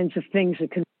the kinds of things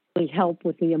that can really help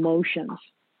with the emotions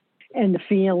and the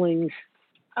feelings.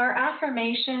 Are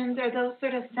affirmations, are those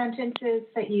sort of sentences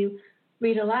that you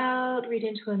read aloud, read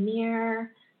into a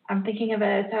mirror? I'm thinking of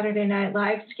a Saturday Night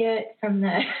Live skit from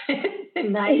the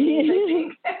 90s, I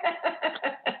think.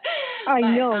 I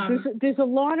know. There's a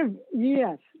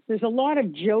lot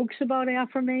of jokes about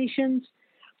affirmations,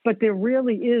 but there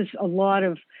really is a lot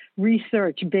of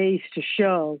research based to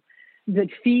show that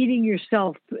feeding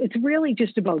yourself, it's really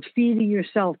just about feeding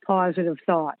yourself positive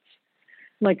thoughts.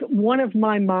 Like one of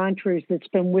my mantras that's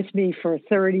been with me for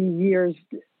 30 years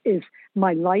is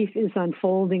my life is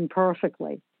unfolding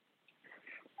perfectly.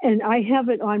 And I have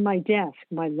it on my desk.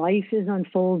 My life is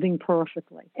unfolding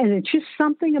perfectly. And it's just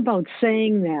something about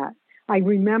saying that. I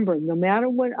remember no matter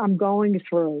what I'm going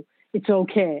through, it's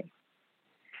okay.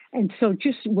 And so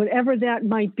just whatever that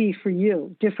might be for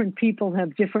you, different people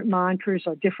have different mantras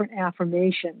or different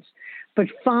affirmations, but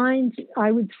find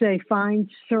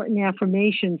certain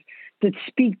affirmations that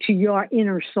speak to your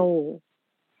inner soul.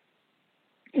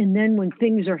 And then when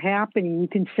things are happening, you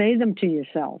can say them to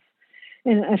yourself.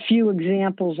 And a few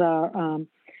examples are,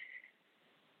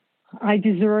 I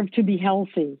deserve to be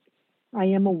healthy. I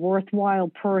am a worthwhile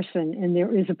person and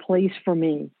there is a place for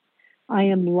me. I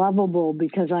am lovable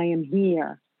because I am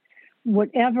here.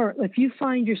 Whatever, if you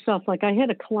find yourself, like I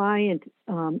had a client,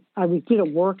 did a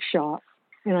workshop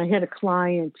and I had a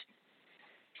client,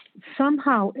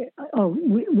 somehow,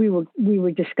 we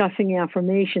were discussing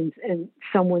affirmations and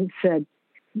someone said,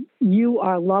 you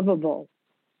are lovable.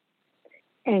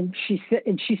 And she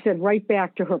said right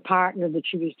back to her partner that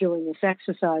she was doing this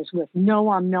exercise with, no,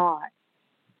 I'm not.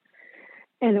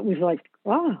 And it was like,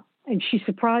 oh, and she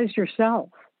surprised herself.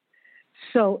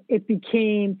 So it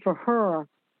became for her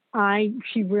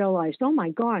she realized, oh my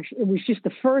gosh, it was just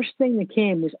the first thing that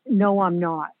came was, no, I'm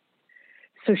not.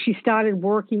 So she started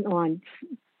working on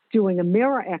doing a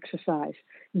mirror exercise.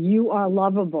 You are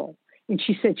lovable. And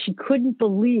she said she couldn't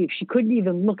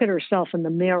even look at herself in the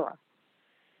mirror.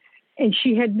 And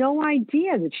she had no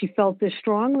idea that she felt this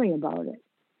strongly about it.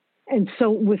 And so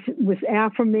with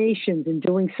affirmations and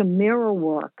doing some mirror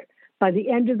work, by the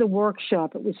end of the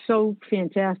workshop, it was so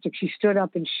fantastic. She stood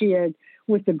up and shared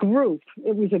with the group.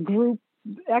 It was a group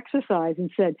exercise, and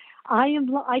said, I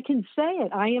can say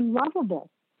it. I am lovable.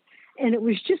 And it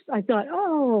was just, I thought,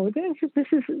 oh,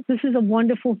 this is a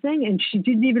wonderful thing. And she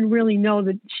didn't even really know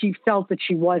that she felt that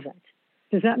she wasn't.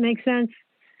 Does that make sense?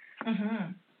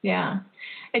 Mm-hmm. Yeah,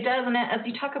 it does. And as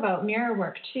you talk about mirror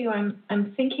work too,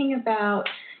 I'm thinking about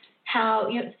how,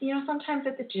 sometimes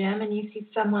at the gym and you see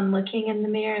someone looking in the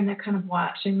mirror and they're kind of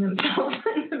watching themselves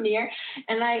in the mirror.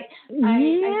 And I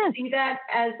see that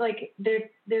as like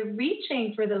they're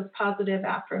reaching for those positive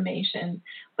affirmations,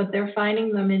 but they're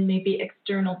finding them in maybe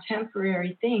external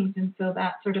temporary things. And so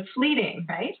that's sort of fleeting,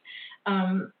 right?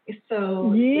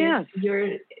 So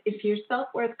if your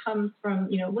self-worth comes from,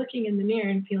 looking in the mirror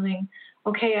and feeling,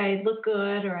 okay, I look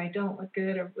good or I don't look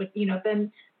good, or,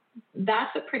 then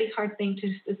that's a pretty hard thing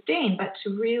to sustain. But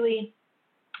to really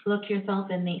look yourself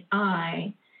in the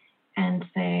eye and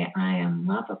say, I am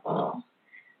lovable,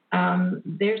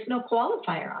 there's no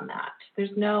qualifier on that.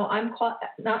 There's no,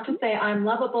 not to say I'm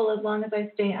lovable as long as I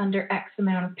stay under X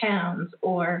amount of pounds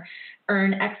or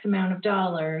earn X amount of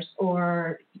dollars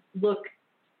or look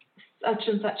such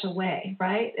and such a way,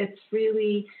 right? It's got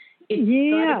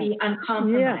to be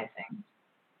uncompromising.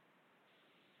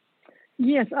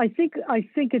 Yes, I think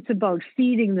it's about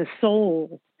feeding the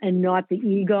soul and not the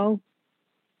ego.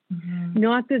 Mm-hmm.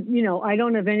 Not that, I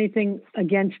don't have anything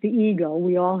against the ego.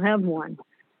 We all have one.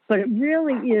 But it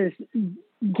really is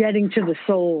getting to the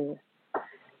soul.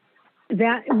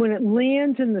 That when it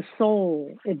lands in the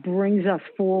soul, it brings us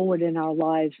forward in our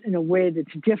lives in a way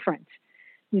that's different.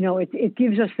 It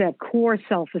gives us that core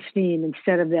self-esteem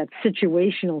instead of that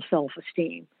situational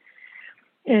self-esteem.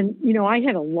 And, I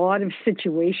had a lot of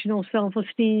situational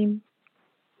self-esteem.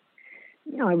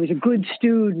 I was a good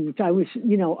student. I was,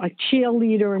 a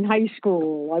cheerleader in high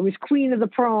school. I was queen of the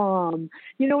prom.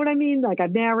 You know what I mean? Like I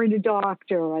married a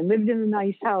doctor. I lived in a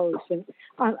nice house. And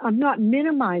I'm not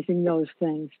minimizing those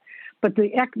things. But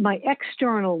my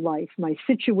external life, my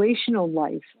situational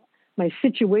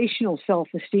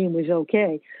self-esteem was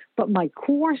okay. But my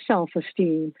core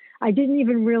self-esteem, I didn't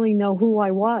even really know who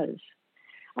I was.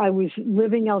 I was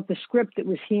living out the script that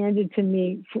was handed to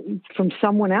me from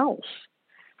someone else,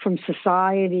 from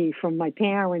society, from my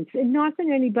parents. And not that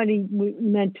anybody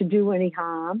meant to do any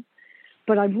harm,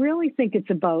 but I really think it's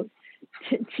about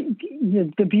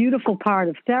the beautiful part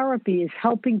of therapy is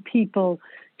helping people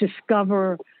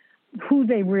discover who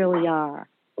they really are,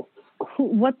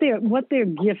 what their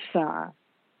gifts are,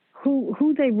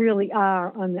 who they really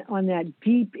are on that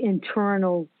deep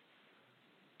internal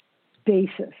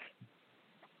basis.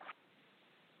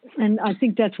 And I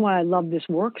think that's why I love this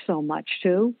work so much,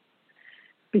 too,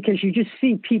 because you just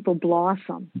see people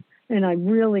blossom. And I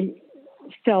really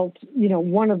felt,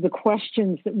 one of the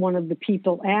questions that one of the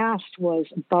people asked was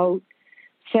about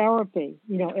therapy,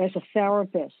 as a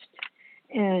therapist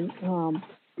and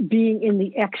being in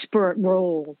the expert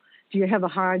role. Do you have a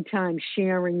hard time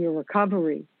sharing your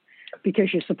recovery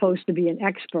because you're supposed to be an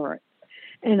expert?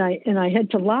 And I had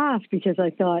to laugh because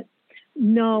I thought,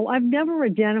 no, I've never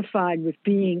identified with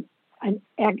being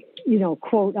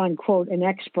quote unquote, an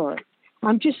expert.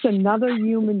 I'm just another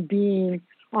human being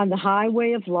on the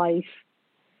highway of life,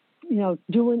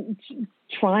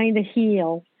 trying to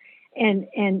heal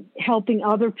and helping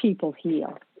other people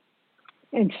heal.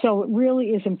 And so it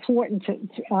really is important to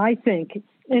I think,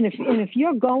 and if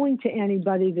you're going to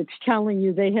anybody that's telling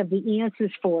you they have the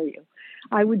answers for you,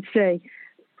 I would say,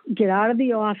 get out of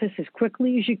the office as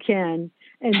quickly as you can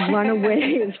and run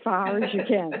away as far as you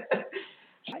can.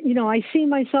 I see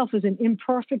myself as an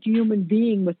imperfect human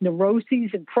being with neuroses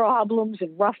and problems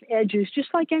and rough edges, just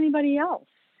like anybody else.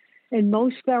 And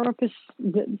most therapists,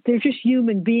 they're just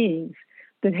human beings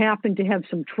that happen to have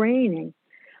some training.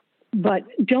 But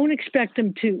don't expect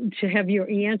them to have your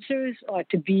answers or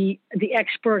to be the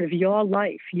expert of your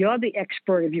life. You're the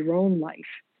expert of your own life.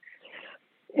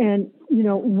 And,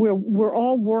 we're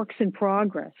all works in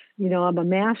progress. I'm a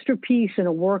masterpiece and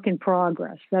a work in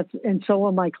progress. And so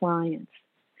are my clients.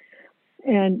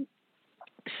 And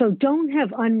so don't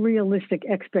have unrealistic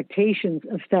expectations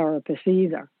of therapists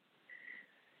either.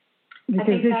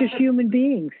 Because they're just human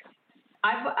beings.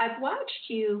 I've watched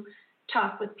you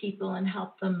talk with people and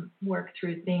help them work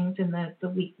through things. In the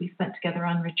week we spent together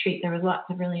on retreat, there was lots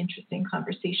of really interesting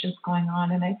conversations going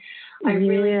on. And I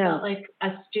really felt like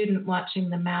a student watching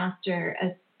the master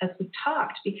as we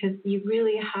talked, because you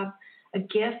really have a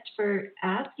gift for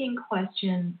asking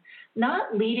questions,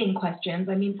 not leading questions.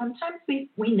 I mean, sometimes we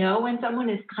know when someone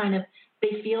is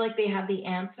they feel like they have the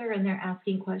answer and they're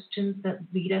asking questions that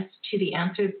lead us to the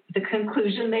answer, the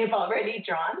conclusion they've already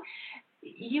drawn.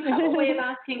 You have a way of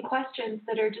asking questions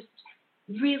that are just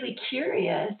really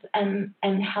curious and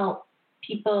help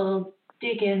people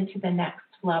dig into the next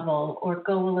level or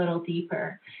go a little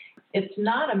deeper. It's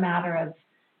not a matter of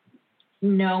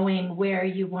knowing where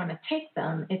you want to take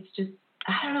them. It's just,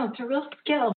 I don't know, it's a real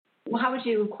skill. How would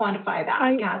you quantify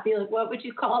that, Kathy? Like, what would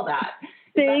you call that?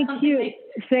 Thank you.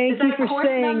 Thank you for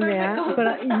saying that.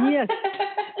 But yes,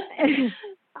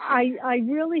 I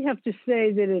really have to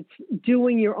say that it's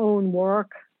doing your own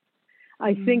work.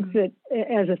 I think that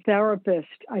as a therapist,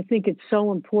 I think it's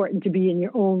so important to be in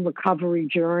your own recovery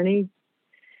journey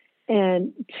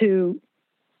and to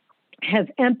have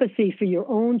empathy for your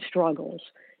own struggles.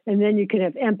 And then you can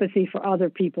have empathy for other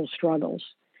people's struggles.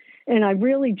 And I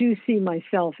really do see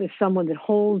myself as someone that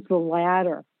holds the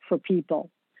ladder for people.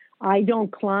 I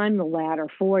don't climb the ladder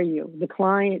for you. The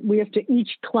client, we have to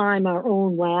each climb our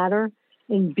own ladder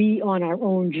and be on our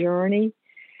own journey.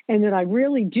 And that I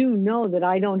really do know that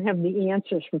I don't have the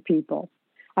answers for people.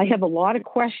 I have a lot of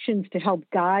questions to help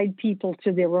guide people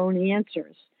to their own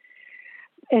answers.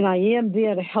 And I am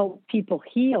there to help people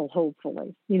heal,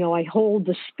 hopefully. You know, I hope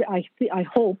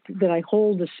that I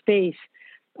hold a space,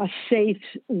 a safe,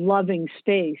 loving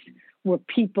space where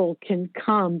people can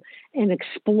come and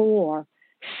explore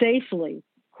safely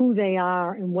who they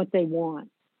are and what they want.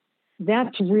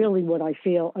 That's really what I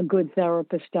feel a good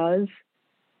therapist does,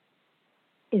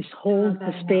 is hold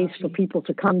the space for people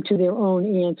to come to their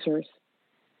own answers.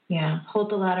 Yeah, hold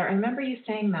the ladder. I remember you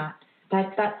saying that.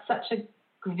 That's such a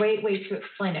great way to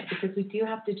explain it, because we do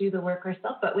have to do the work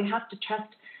ourselves, but we have to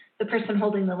trust the person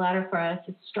holding the ladder for us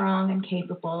is strong and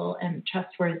capable and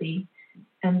trustworthy,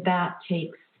 and that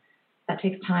takes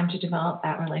time to develop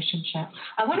that relationship.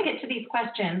 I want to get to these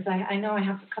questions. I know I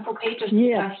have a couple pages of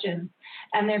questions,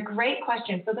 and they're great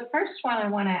questions. So the first one I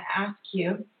want to ask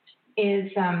you is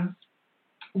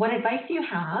what advice you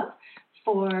have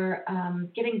for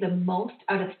getting the most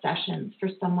out of sessions for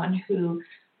someone who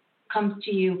comes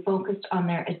to you focused on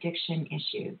their addiction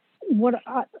issues? What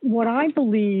I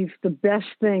believe the best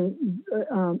thing,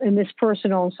 and this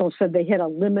person also said they had a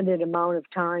limited amount of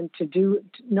time to do,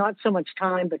 not so much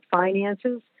time, but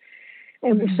finances.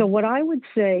 And so what I would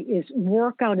say is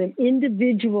work out an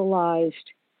individualized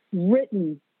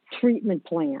written treatment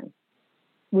plan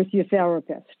with your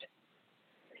therapist.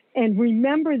 And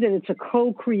remember that it's a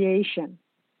co-creation,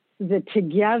 that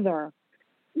together,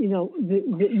 you know,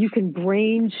 that you can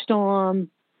brainstorm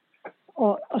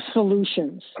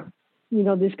solutions. You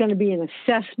know, there's going to be an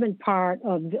assessment part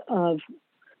of,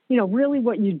 you know, really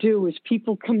what you do is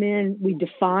people come in, we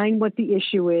define what the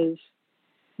issue is.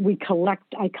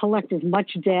 I collect as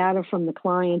much data from the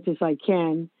client as I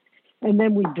can. And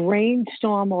then we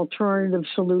brainstorm alternative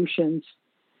solutions.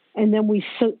 And then we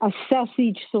assess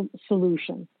each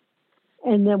solution.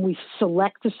 And then we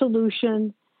select a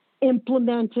solution,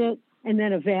 implement it, and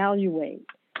then evaluate.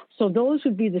 So those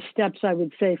would be the steps I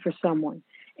would say for someone.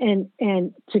 And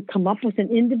to come up with an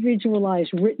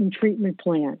individualized written treatment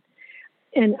plan.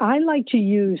 And I like to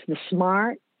use the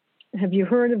SMART. Have you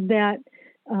heard of that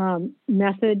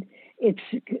method?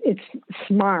 It's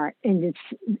SMART, and it's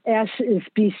S is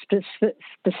be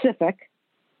specific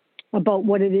about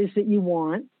what it is that you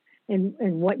want, and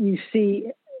what you see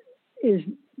is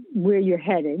where you're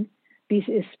headed. Be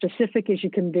as specific as you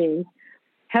can be.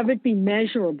 Have it be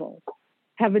measurable.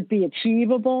 Have it be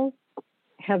achievable.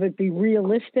 Have it be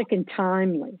realistic and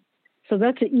timely. So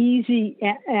that's an easy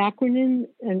acronym,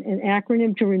 an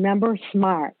acronym to remember,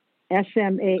 SMART,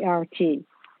 SMART.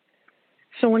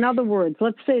 So in other words,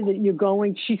 let's say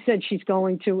that she said she's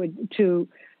going to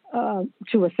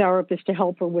a therapist to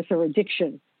help her with her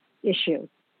addiction issue.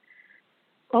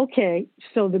 Okay,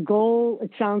 so the goal, it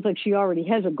sounds like she already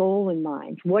has a goal in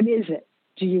mind. What is it?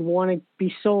 Do you want to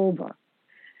be sober?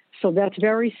 So that's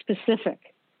very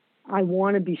specific. I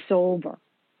want to be sober.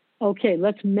 Okay,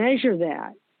 let's measure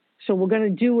that. So we're going to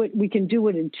do it. We can do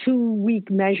it in 2-week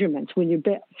measurements.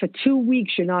 For 2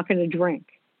 weeks, you're not going to drink.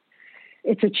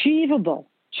 It's achievable.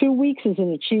 2 weeks is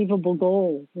an achievable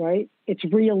goal, right? It's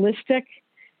realistic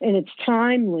and it's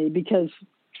timely because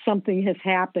something has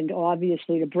happened,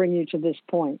 obviously, to bring you to this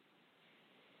point.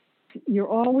 You're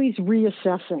always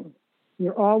reassessing.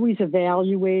 You're always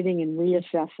evaluating and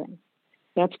reassessing.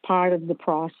 That's part of the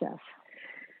process.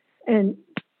 And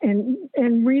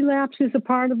relapse is a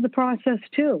part of the process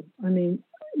too. I mean,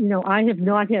 I have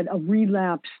not had a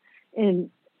relapse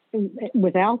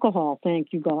with alcohol,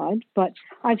 thank you God, but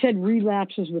I've had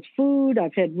relapses with food.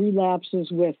 I've had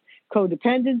relapses with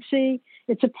codependency.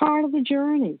 It's a part of the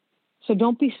journey. So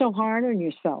don't be so hard on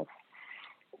yourself.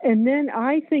 And then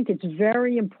I think it's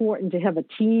very important to have a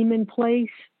team in place.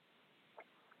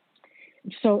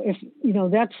 So if,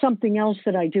 that's something else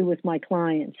that I do with my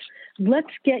clients. Let's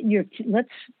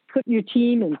put your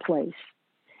team in place.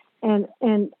 And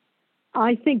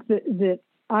I think that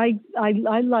I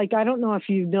don't know if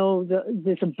you know,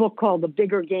 there's a book called The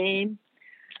Bigger Game,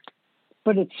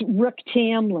 but it's Rick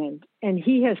Tamlin. And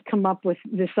he has come up with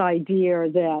this idea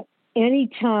that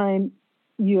anytime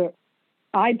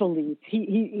I believe,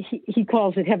 he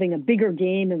calls it having a bigger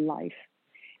game in life.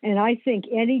 And I think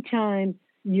anytime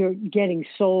you're getting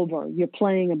sober, you're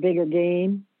playing a bigger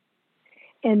game.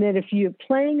 And that if you're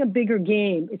playing a bigger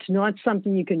game, it's not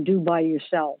something you can do by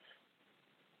yourself.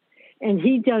 And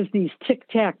he does these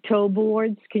tic-tac-toe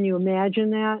boards. Can you imagine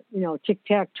that?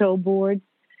 Tic-tac-toe board.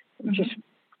 Mm-hmm.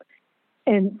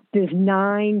 And there's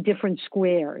 9 different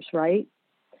squares, right?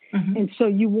 Mm-hmm. And so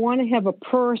you want to have a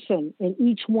person in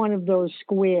each one of those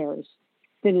squares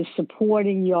that is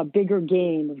supporting your bigger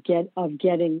game of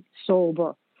getting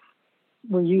sober.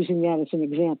 We're using that as an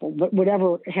example, but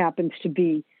whatever happened to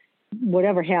bring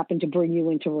you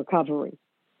into recovery.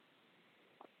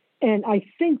 And I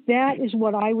think that is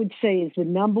what I would say is the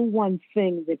number one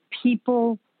thing that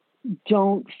people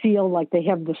don't feel like they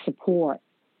have the support.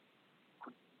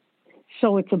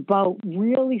 So it's about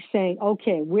really saying,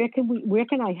 okay, where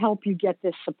can I help you get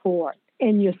this support?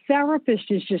 And your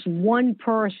therapist is just one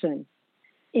person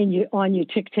on your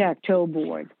tic-tac-toe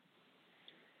board.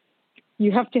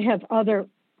 You have to have other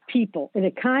people, and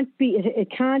it has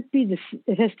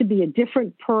to be a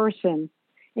different person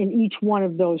in each one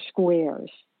of those squares.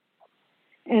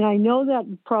 And I know that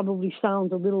probably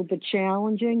sounds a little bit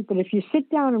challenging, but if you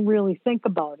sit down and really think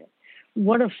about it,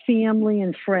 what are family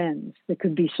and friends that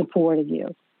could be supporting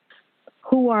you?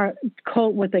 Who are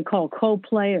what they call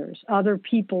co-players, other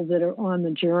people that are on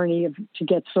the journey to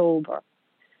get sober,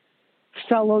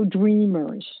 fellow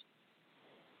dreamers,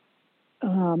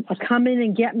 a come in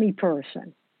and get me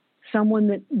person, someone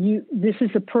that this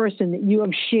is a person that you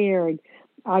have shared,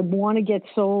 I want to get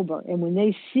sober. And when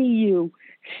they see you,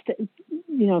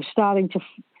 starting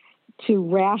to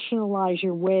rationalize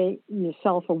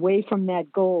yourself away from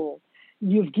that goal,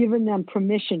 you've given them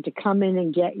permission to come in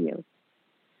and get you.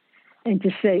 And to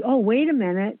say, oh, wait a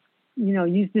minute,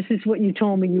 this is what you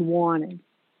told me you wanted.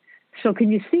 So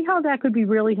can you see how that could be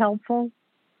really helpful?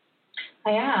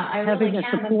 Yeah, I having really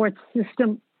a support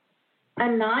system.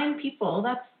 And 9 people,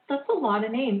 that's a lot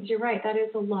of names. You're right. That is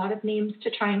a lot of names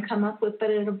to try and come up with, but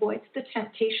it avoids the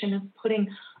temptation of putting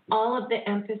all of the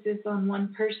emphasis on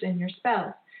one person, your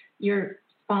spouse, your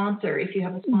sponsor, if you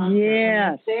have a sponsor,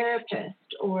 yes. or your therapist,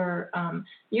 or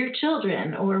your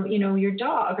children, or, your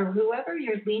dog, or whoever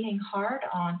you're leaning hard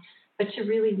on, but to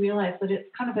really realize that it's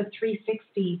kind of a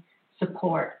 360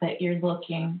 support that you're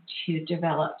looking to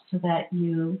develop so that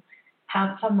you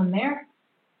have someone there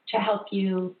to help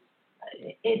you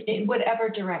in whatever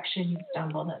direction you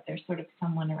stumble, that there's sort of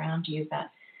someone around you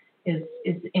that is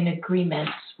in agreement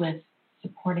with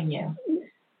supporting you.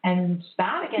 And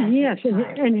that again, yes,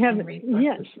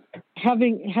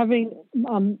 having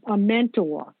a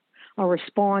mentor or a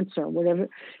sponsor, whatever,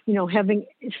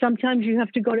 sometimes you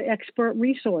have to go to expert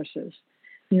resources.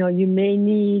 You may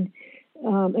need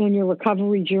in your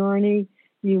recovery journey,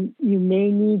 you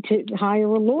may need to hire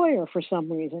a lawyer for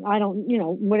some reason. I don't,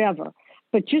 whatever.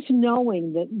 But just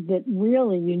knowing that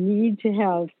really you need to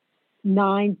have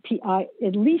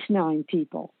at least 9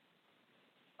 people.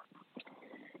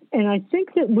 And I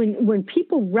think that when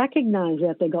people recognize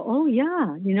that, they go, oh,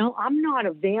 yeah, I'm not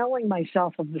availing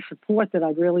myself of the support that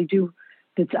I really do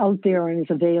that's out there and is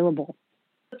available.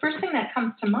 The first thing that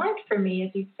comes to mind for me as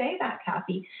you say that,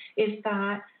 Kathy, is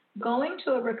that going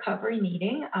to a recovery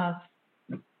meeting of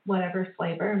whatever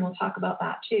flavor, and we'll talk about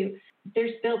that too,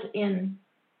 there's built-in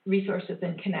resources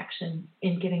and connections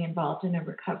in getting involved in a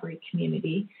recovery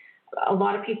community. A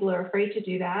lot of people are afraid to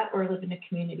do that or live in a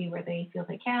community where they feel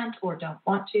they can't or don't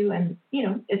want to, and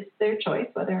it's their choice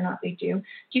whether or not they do.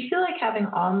 Do you feel like having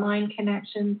online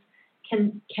connections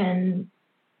can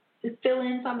fill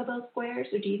in some of those squares,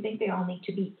 or do you think they all need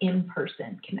to be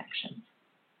in-person connections?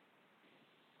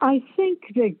 I think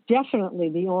that definitely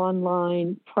the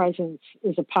online presence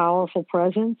is a powerful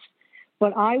presence,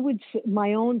 but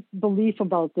my own belief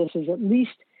about this is at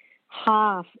least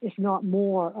half, if not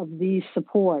more, of these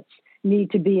supports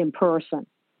need to be in person.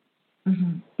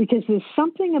 Mm-hmm. Because there's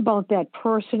something about that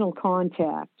personal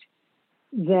contact,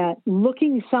 that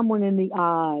looking someone in the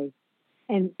eye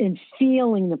and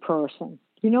feeling the person.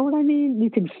 You know what I mean? You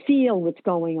can feel what's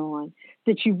going on,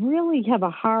 that you really have a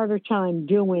harder time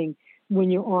doing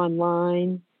when you're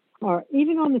online or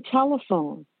even on the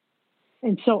telephone.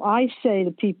 And so I say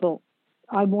to people,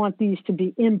 I want these to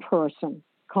be in-person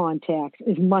contacts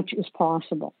as much as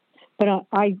possible. But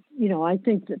I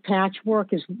think that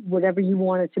patchwork is whatever you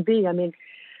want it to be. I mean,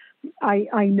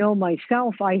 I know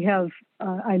myself, I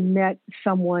met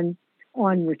someone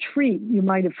on retreat. You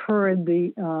might have heard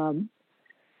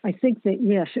I think that,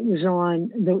 yes, it was on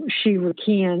the She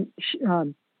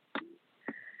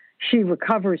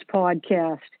Recovers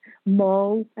podcast.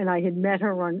 Mo and I had met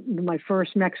her on my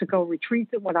first Mexico retreat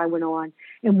that I went on,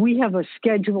 and we have a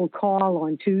scheduled call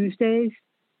on Tuesdays.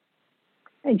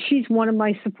 And she's one of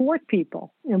my support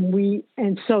people,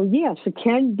 and so yes, it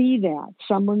can be that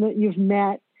someone that you've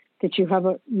met that you have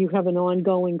an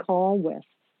ongoing call with.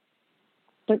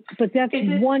 But that's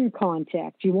one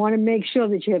contact. You want to make sure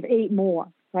that you have 8 more,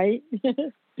 right? Is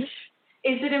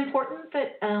it important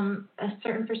that a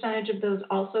certain percentage of those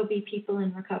also be people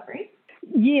in recovery?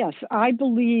 Yes, I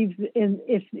believe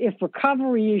if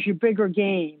recovery is your bigger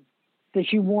game,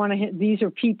 that you want to. These are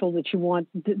people that you want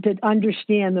that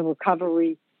understand the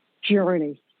recovery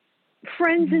journey.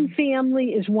 Friends Mm-hmm. and family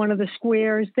is one of the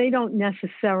squares. They don't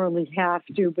necessarily have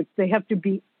to, but they have to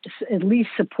be at least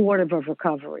supportive of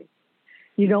recovery.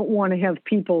 You don't want to have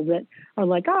people that are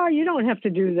like, oh, you don't have to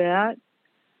do that.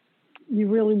 You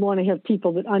really want to have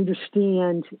people that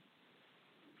understand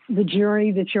the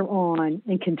journey that you're on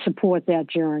and can support that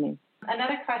journey.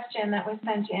 Another question that was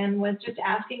sent in was just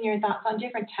asking your thoughts on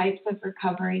different types of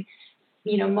recovery.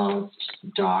 You know, most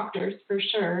doctors, for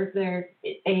sure,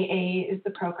 AA is the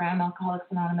program, Alcoholics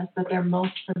Anonymous, that they're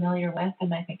most familiar with,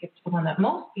 and I think it's the one that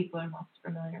most people are most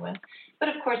familiar with. But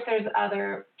of course, there's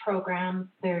other programs.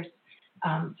 There's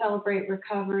Celebrate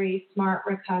Recovery, Smart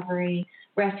Recovery,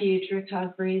 Refuge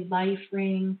Recovery, Life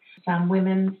Ring, some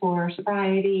Women for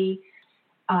Sobriety.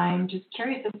 I'm just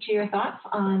curious as to your thoughts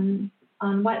on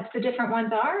what the different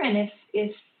ones are, and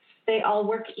if they all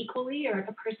work equally, or if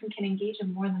a person can engage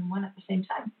in more than one at the same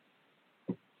time.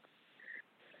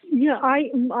 Yeah,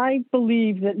 I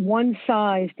believe that one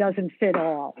size doesn't fit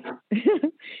all.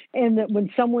 And that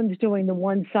when someone's doing the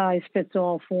one size fits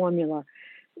all formula,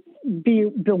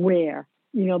 beware,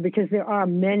 because there are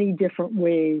many different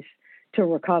ways to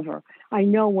recover. I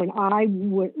know when I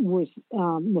was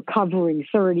recovering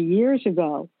 30 years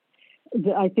ago,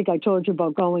 I think I told you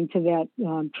about going to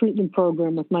that treatment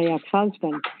program with my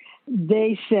ex-husband.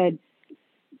 They said,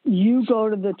 you go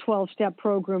to the 12-step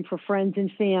program for friends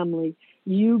and family.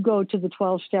 You go to the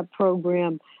 12-step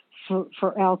program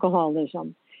for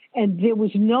alcoholism. And there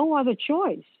was no other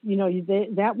choice.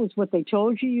 That was what they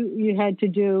told you had to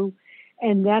do.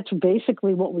 And that's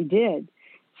basically what we did.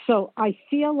 So I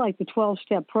feel like the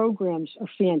 12-step programs are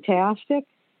fantastic.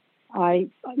 I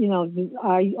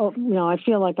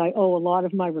feel like I owe a lot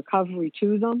of my recovery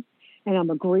to them, and I'm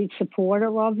a great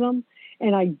supporter of them.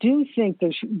 And I do think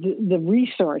the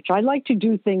research, I like to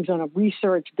do things on a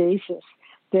research basis.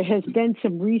 There has been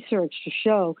some research to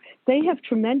show they have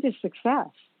tremendous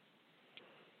success,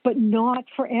 but not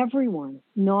for everyone,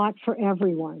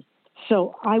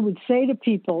 So I would say to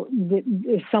people that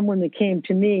if someone that came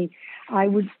to me, I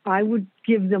would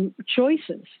give them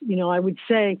choices. I would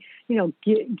say,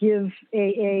 give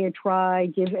AA a try,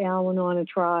 give Al-Anon a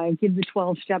try, give the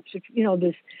 12 steps.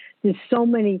 There's so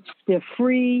many, they're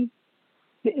free.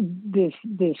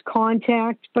 There's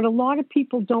contact, but a lot of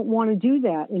people don't want to do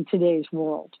that in today's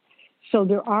world. So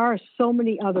there are so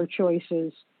many other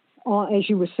choices, as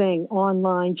you were saying,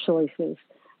 online choices,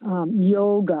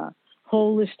 yoga,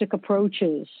 holistic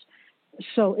approaches.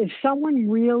 So if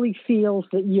someone really feels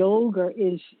that yoga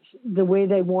is the way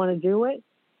they want to do it,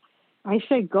 I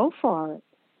say go for it.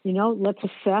 Let's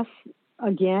assess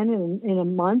again in a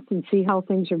month and see how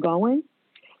things are going.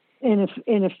 And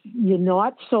if you're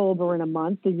not sober in a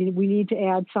month, then we need to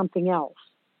add something else.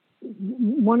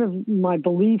 One of my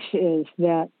beliefs is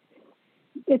that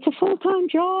it's a full-time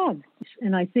job.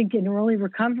 And I think in early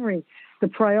recovery, the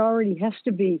priority has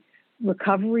to be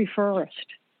recovery first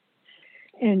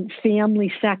and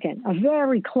family second, a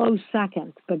very close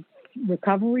second, but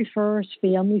recovery first,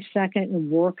 family second, and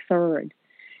work third.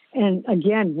 And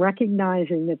again,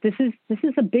 recognizing that this is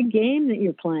a big game that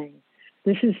you're playing.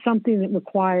 This is something that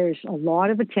requires a lot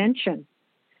of attention,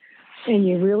 and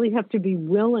you really have to be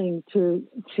willing to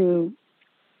do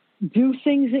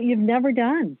things that you've never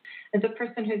done. As a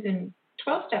person who's in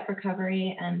 12-step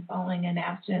recovery and following an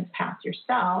abstinence path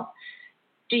yourself,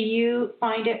 do you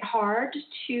find it hard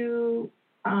to,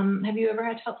 have you ever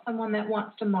had to help someone that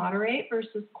wants to moderate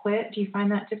versus quit? Do you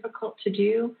find that difficult to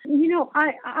do?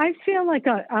 I feel like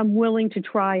I'm willing to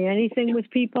try anything with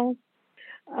people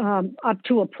up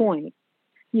to a point.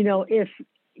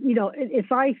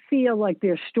 If I feel like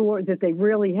that they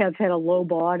really have had a low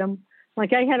bottom,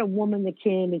 like I had a woman that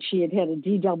came and she had a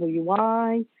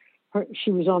DWI.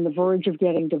 She was on the verge of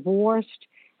getting divorced.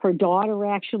 Her daughter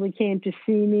actually came to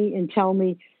see me and tell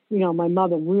me, my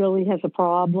mother really has a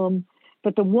problem.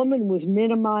 But the woman was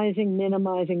minimizing,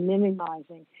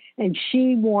 and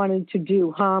she wanted to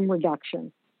do harm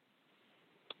reduction.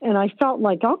 And I felt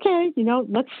like, okay,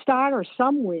 let's start her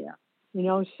somewhere,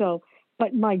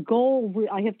 but my goal,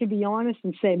 I have to be honest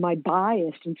and say my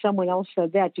bias, and someone else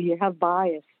said that, do you have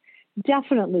bias?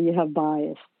 Definitely you have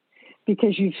bias,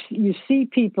 because you see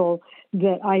people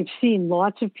that I've seen,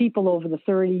 lots of people over the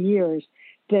 30 years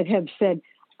that have said,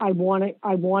 I want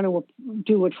to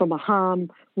do it from a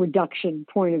harm reduction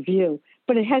point of view,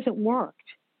 but it hasn't worked.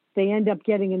 They end up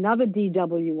getting another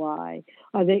DWI.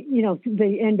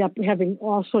 They end up having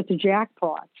all sorts of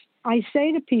jackpots. I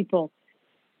say to people,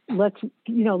 let's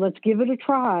give it a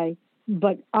try.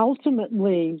 But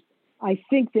ultimately, I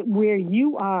think that where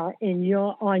you are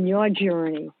on your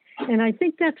journey, and I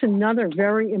think that's another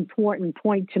very important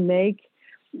point to make,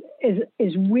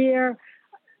 is where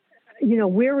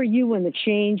are you in the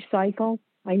change cycle?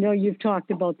 I know you've talked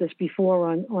about this before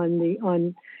on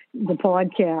the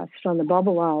podcast, on the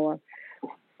Bubble Hour.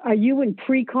 Are you in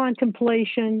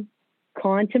pre-contemplation,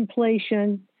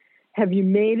 contemplation? Have you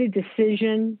made a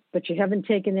decision, but you haven't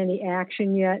taken any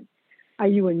action yet? Are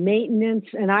you in maintenance?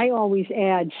 And I always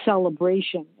add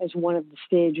celebration as one of the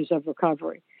stages of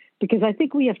recovery, because I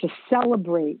think we have to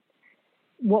celebrate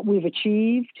what we've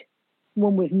achieved.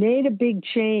 When we've made a big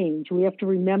change, we have to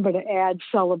remember to add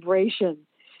celebration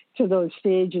to those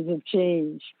stages of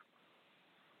change.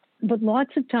 But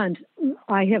lots of times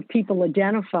I have people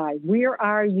identify, where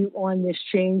are you on this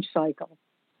change cycle?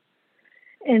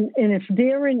 And if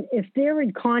they're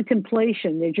in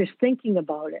contemplation, they're just thinking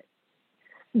about it,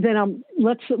 then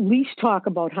let's at least talk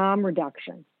about harm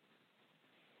reduction.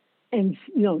 And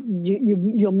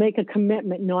you'll make a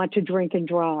commitment not to drink and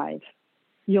drive.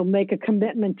 You'll make a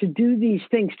commitment to do these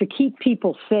things to keep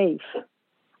people safe.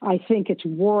 I think it's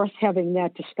worth having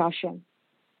that discussion.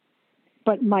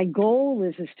 But my goal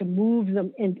is to move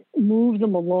them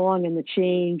along in the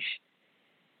change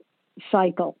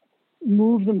cycle,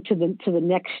 move them to the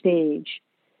next stage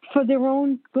for their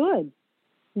own good,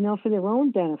 for their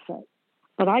own benefit.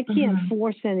 But I can't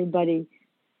force anybody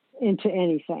into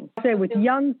anything. So with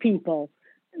young people,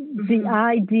 the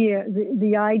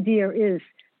idea is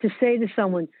to say to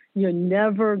someone, you're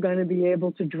never going to be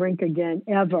able to drink again,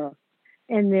 ever.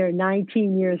 And they're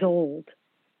 19 years old.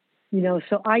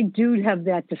 So I do have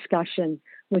that discussion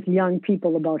with young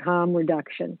people about harm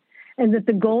reduction, and that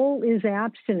the goal is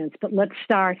abstinence, but let's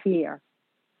start here.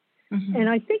 And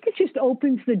I think it just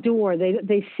opens the door.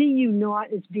 They see you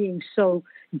not as being so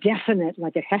definite,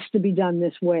 like it has to be done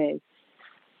this way.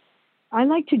 I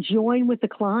like to join with the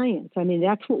client. I mean,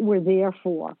 that's what we're there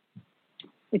for.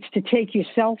 It's to take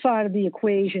yourself out of the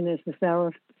equation as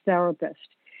the therapist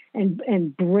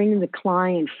and bring the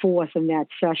client forth in that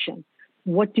session.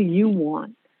 What do you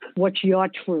want? What's your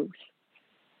truth?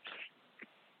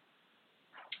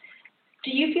 Do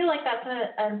you feel like that's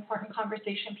an important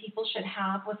conversation people should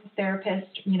have with a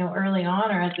therapist, early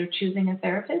on, or as they're choosing a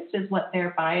therapist, is what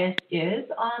their bias is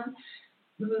on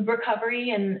recovery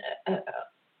and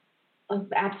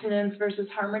of abstinence versus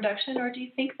harm reduction? Or do you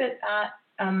think that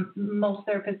most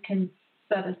therapists can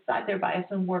set aside their bias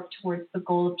and work towards the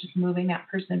goal of just moving that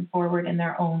person forward in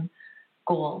their own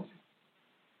goals?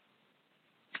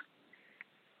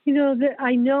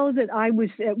 I know that I was,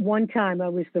 at one time, I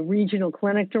was the regional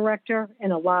clinic director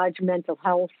in a large mental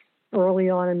health early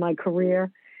on in my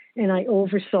career, and I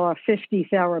oversaw 50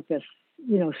 therapists,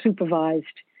 supervised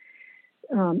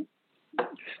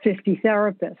 50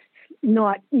 therapists.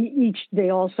 Not each,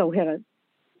 they also had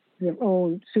their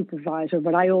own supervisor,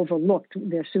 but I overlooked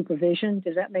their supervision.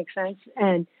 Does that make sense?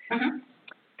 And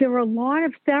there are a lot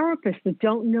of therapists that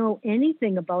don't know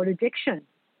anything about addiction.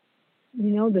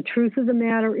 The truth of the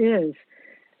matter is,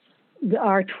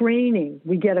 our training,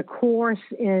 we get a course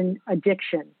in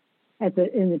addiction. I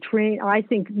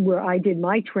think where I did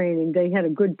my training, they had a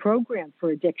good program for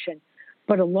addiction,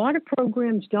 but a lot of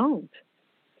programs don't.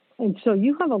 And so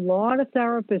you have a lot of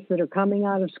therapists that are coming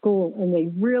out of school and they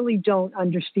really don't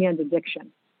understand addiction.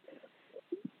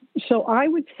 So I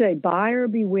would say buyer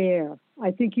beware.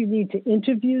 I think you need to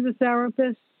interview the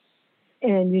therapist.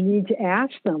 And you need to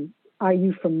ask them, are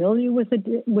you familiar with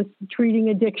treating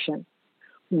addiction?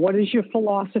 What is your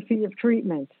philosophy of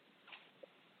treatment?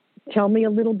 Tell me a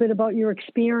little bit about your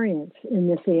experience in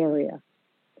this area.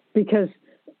 Because,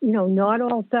 not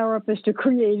all therapists are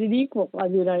created equal. I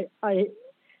mean,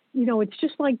 it's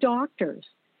just like doctors.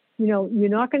 You're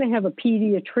not going to have a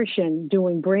pediatrician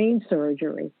doing brain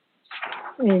surgery.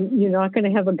 And you're not going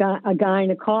to have a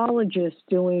gynecologist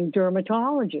doing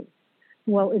dermatology.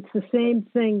 Well, it's the same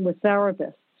thing with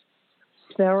therapists.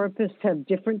 Therapists have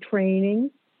different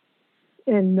training,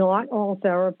 and not all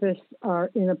therapists are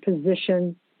in a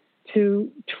position to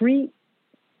treat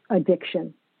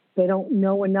addiction. They don't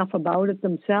know enough about it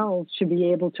themselves to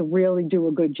be able to really do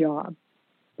a good job.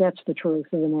 That's the truth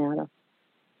of the matter.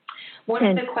 One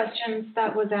of the questions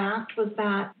that was asked was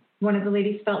that one of the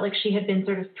ladies felt like she had been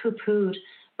sort of poo-pooed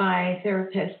by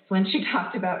therapists when she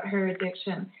talked about her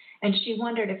addiction. And she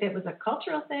wondered if it was a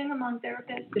cultural thing among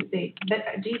therapists. Do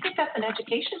you think that's an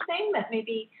education thing, that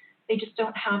maybe they just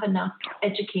don't have enough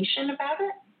education about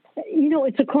it?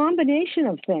 It's a combination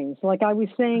of things. Like I was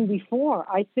saying before,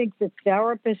 I think that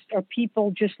therapists are people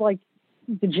just like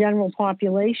the general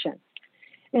population.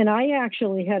 And I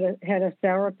actually had a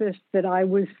therapist that I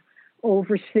was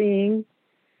overseeing,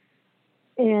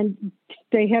 and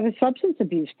they had a substance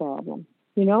abuse problem,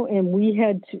 and we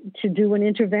had to do an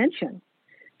intervention.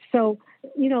 So,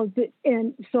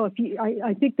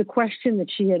 I think the question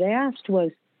that she had asked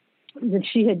was that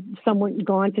she had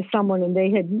gone to someone and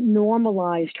they had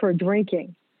normalized her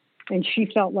drinking, and she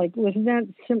felt like, wasn't that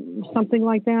something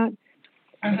like that?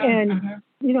 And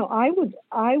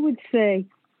I would say,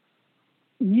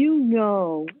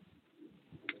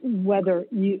 whether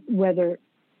you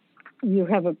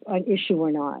have an issue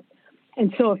or not.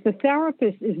 And so if the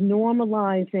therapist is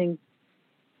normalizing,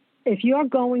 if you're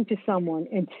going to someone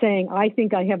and saying, I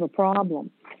think I have a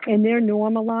problem, and they're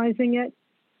normalizing it,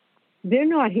 they're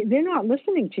not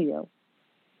listening to you.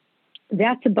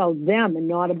 That's about them and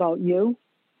not about you.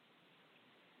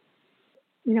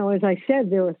 As I said,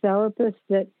 there are therapists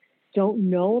that don't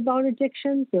know about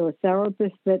addiction. There are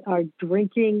therapists that are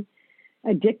drinking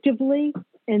addictively,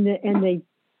 and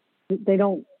they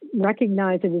don't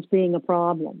recognize it as being a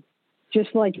problem,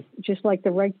 just like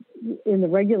in the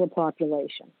regular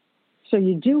population. So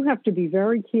you do have to be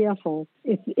very careful.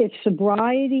 If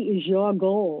sobriety is your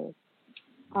goal,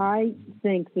 I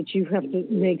think that you have to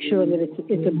make sure that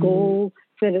it's a goal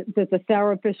that the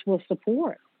therapist will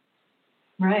support.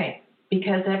 Right,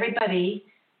 because everybody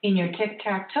in your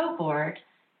tic-tac-toe board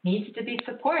needs to be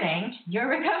supporting your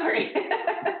recovery.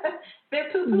 They're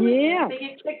poo-pooing. Yeah. They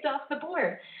get kicked off the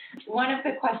board. One of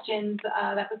the questions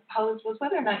that was posed was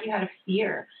whether or not you had a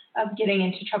fear of getting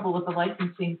into trouble with the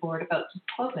licensing board about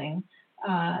disclosing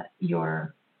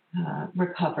your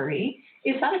recovery.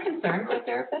 Is that a concern for a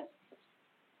therapist?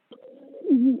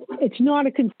 It's not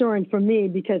a concern for me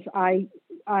because I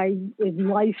was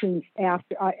licensed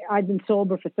after I've been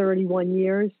sober for 31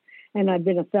 years, and I've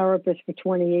been a therapist for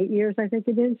 28 years, I think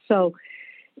it is. So,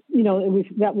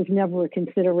 that was never a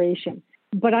consideration.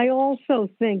 But I also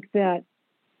think that,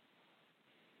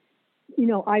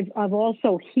 I've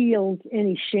also healed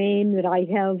any shame that I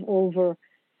have over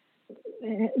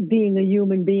being a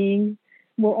human being.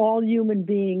 We're all human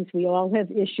beings. We all have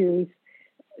issues.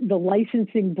 The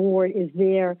licensing board is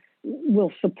there,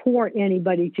 will support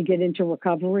anybody to get into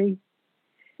recovery.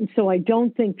 And so I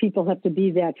don't think people have to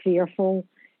be that fearful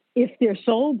if they're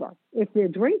sober. If they're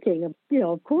drinking,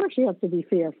 of course you have to be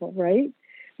fearful, right?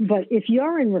 But if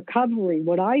you're in recovery,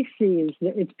 what I see is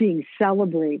that it's being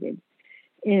celebrated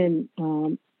in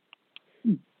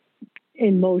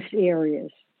most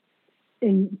areas,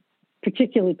 and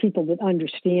particularly people that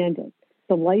understand it.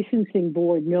 The licensing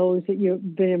board knows that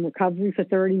you've been in recovery for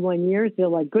 31 years. They're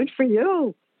like, good for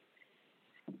you.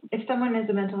 If someone is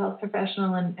a mental health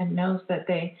professional and knows that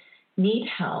they need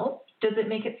help, does it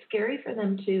make it scary for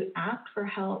them to ask for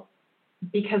help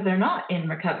because they're not in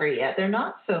recovery yet? They're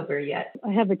not sober yet.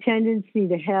 I have a tendency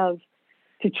to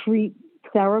treat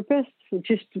therapists.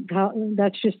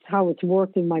 That's just how it's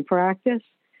worked in my practice.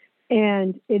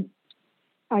 And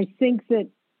I think that,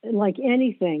 like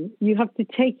anything, you have to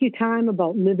take your time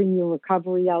about living your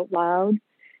recovery out loud.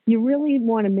 You really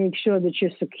want to make sure that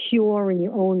you're secure in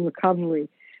your own recovery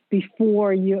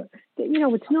before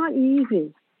it's not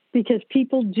easy because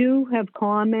people do have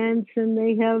comments and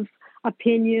they have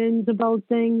opinions about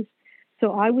things.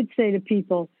 So I would say to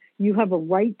people, you have a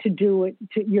right to do it.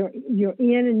 Your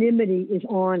anonymity is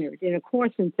honored. And of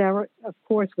course, with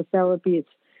therapy,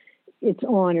 it's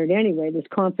honored anyway. There's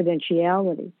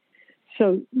confidentiality.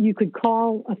 So you could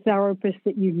call a therapist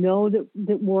that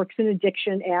that works in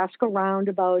addiction, ask around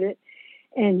about it,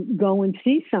 and go and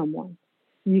see someone.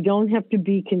 You don't have to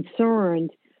be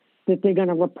concerned that they're going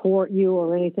to report you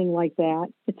or anything like that.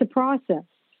 It's a process,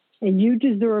 and you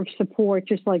deserve support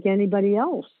just like anybody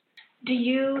else. Do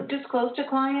you disclose to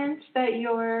clients that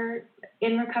you're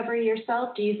in recovery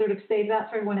yourself? Do you sort of save that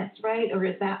for when it's right, or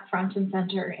is that front and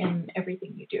center in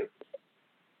everything you do?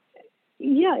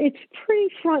 Yeah, it's pretty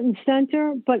front and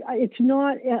center, but it's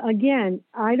not, again,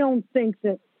 I don't think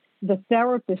that the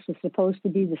therapist is supposed to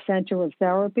be the center of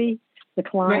therapy. The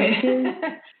client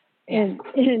is.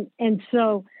 And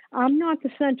so I'm not the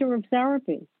center of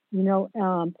therapy,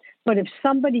 but if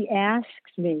somebody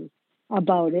asks me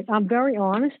about it, I'm very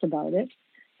honest about it.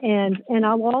 And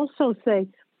I'll also say,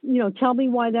 tell me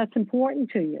why that's important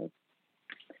to you.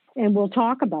 And we'll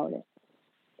talk about it.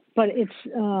 But it's,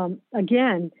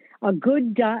 again, a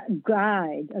good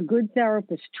guide, a good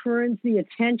therapist turns the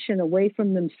attention away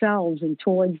from themselves and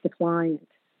towards the client.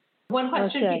 One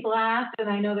question people ask, and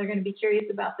I know they're going to be curious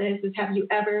about this, is have you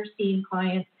ever seen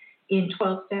clients in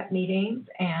 12-step meetings,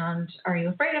 and are you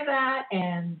afraid of that?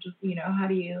 And, how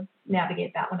do you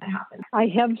navigate that when it happens? I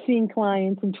have seen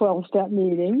clients in 12-step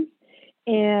meetings,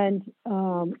 and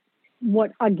I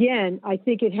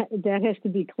think that has to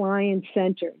be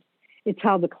client-centered. It's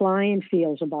how the client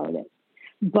feels about it.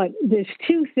 But there's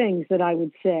two things that I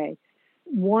would say.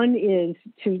 One is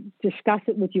to discuss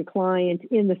it with your client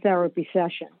in the therapy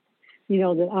session.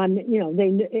 That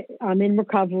I'm in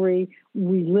recovery.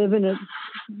 We live in a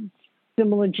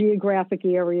similar geographic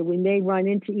area. We may run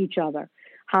into each other.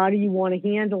 How do you want to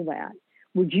handle that?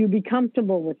 Would you be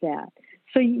comfortable with that?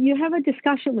 So you have a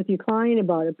discussion with your client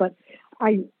about it. But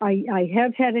I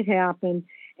have had it happen.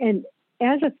 And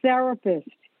as a therapist,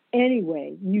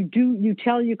 anyway, you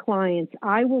tell your clients,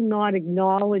 I will not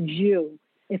acknowledge you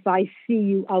if I see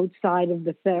you outside of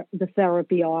the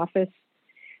therapy office.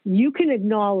 You can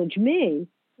acknowledge me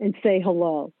and say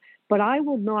hello, but I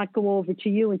will not go over to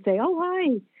you and say, oh,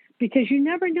 hi, because you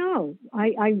never know.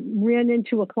 I ran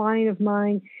into a client of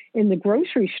mine in the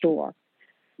grocery store,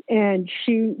 and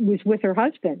she was with her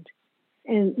husband.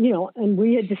 And, and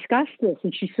we had discussed this,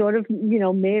 and she sort of,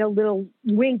 made a little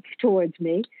wink towards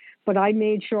me, but I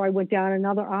made sure I went down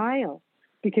another aisle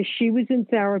because she was in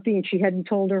therapy and she hadn't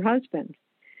told her husband.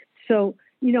 So,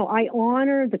 I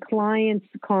honor the client's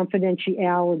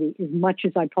confidentiality as much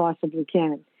as I possibly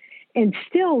can and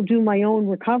still do my own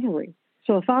recovery.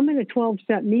 So if I'm in a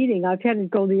 12-step meeting, I've had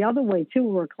it go the other way too,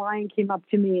 where a client came up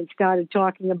to me and started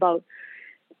talking about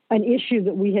an issue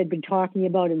that we had been talking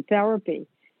about in therapy.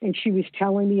 And she was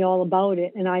telling me all about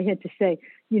it. And I had to say,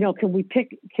 can we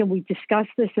discuss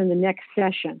this in the next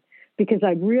session? Because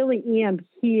I really am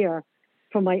here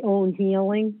for my own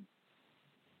healing.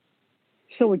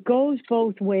 So it goes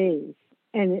both ways.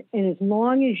 And as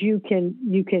long as you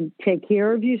can take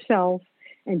care of yourself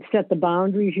and set the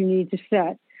boundaries you need to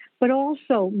set, but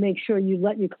also make sure you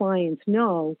let your clients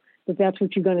know that that's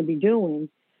what you're going to be doing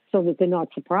so that they're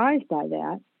not surprised by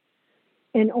that.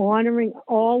 And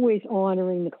always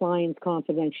honoring the client's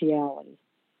confidentiality.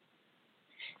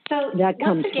 So that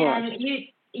comes once again, first.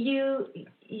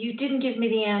 You didn't give me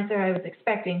the answer I was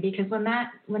expecting, because when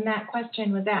that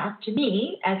question was asked to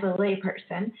me as a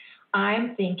layperson,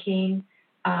 I'm thinking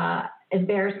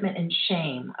embarrassment and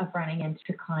shame of running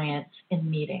into clients in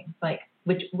meetings. Like,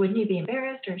 wouldn't you be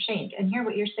embarrassed or ashamed? And here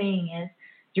what you're saying is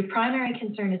your primary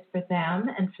concern is for them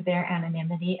and for their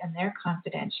anonymity and their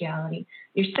confidentiality.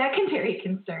 Your secondary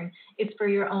concern is for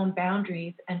your own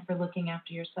boundaries and for looking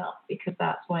after yourself, because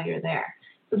that's why you're there.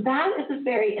 So that is a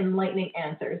very enlightening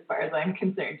answer as far as I'm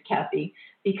concerned, Kathy,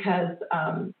 because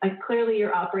clearly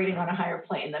you're operating on a higher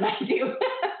plane than I do.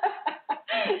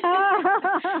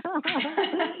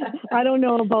 I don't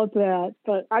know about that,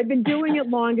 but I've been doing it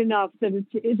long enough that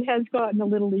it has gotten a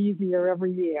little easier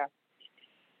every year.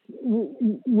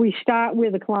 We start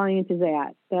where the client is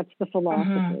at. That's the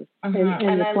philosophy. And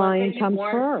the client comes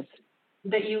first.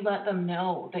 That you let them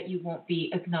know that you won't be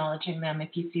acknowledging them if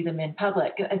you see them in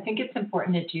public. I think it's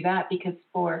important to do that, because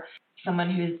for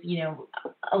someone who's,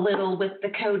 a little with the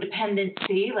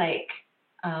codependency, like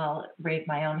I'll raise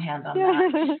my own hand on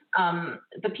that.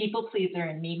 The people pleaser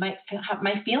in me my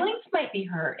feelings might be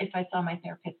hurt if I saw my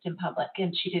therapist in public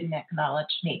and she didn't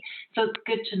acknowledge me. So it's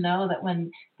good to know that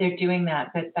when they're doing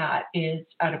that is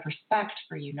out of respect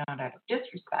for you, not out of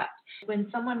disrespect. When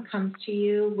someone comes to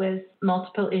you with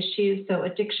multiple issues, so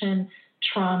addiction,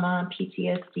 trauma,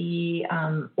 PTSD,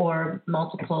 or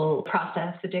multiple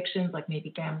process addictions, like maybe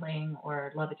gambling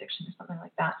or love addiction or something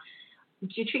like that, do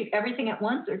you treat everything at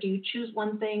once, or do you choose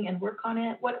one thing and work on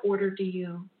it? What order do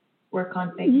you work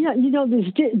on things? Yeah,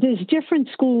 there's different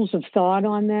schools of thought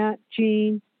on that,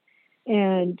 Jean.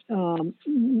 And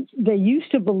they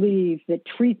used to believe that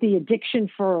treat the addiction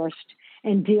first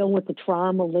and deal with the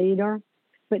trauma later.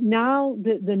 But now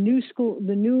the new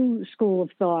school of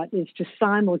thought is to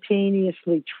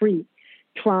simultaneously treat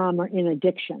trauma and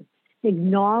addiction.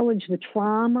 Acknowledge the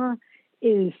trauma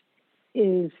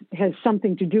has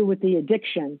something to do with the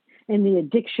addiction, and the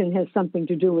addiction has something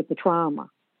to do with the trauma.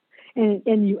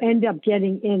 And you end up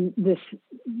getting in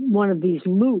one of these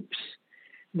loops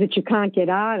that you can't get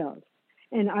out of.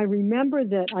 And I remember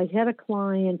that I had a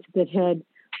client that had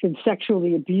been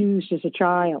sexually abused as a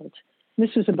child.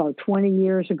 This was about 20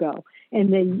 years ago.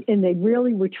 And they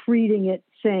really were treating it,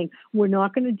 saying, we're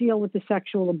not going to deal with the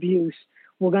sexual abuse.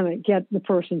 We're going to get the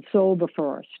person sober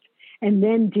first and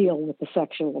then deal with the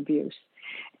sexual abuse.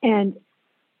 And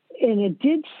it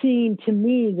did seem to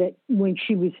me that when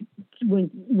she was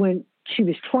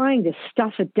trying to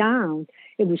stuff it down,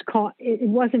 it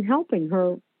wasn't helping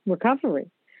her recovery.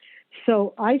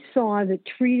 So I saw that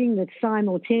treating it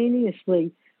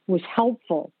simultaneously was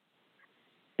helpful.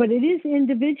 But it is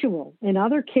individual. In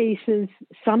other cases,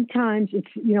 sometimes it's,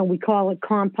 we call it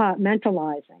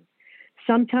compartmentalizing.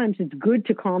 Sometimes it's good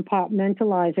to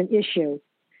compartmentalize an issue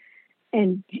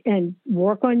and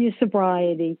work on your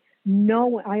sobriety.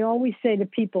 I always say to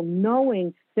people,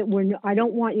 knowing that I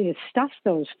don't want you to stuff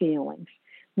those feelings.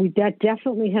 That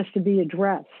definitely has to be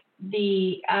addressed.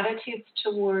 The attitudes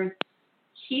towards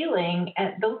healing,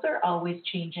 those are always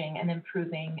changing and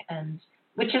improving, and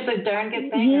which is a darn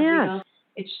good thing. Yes.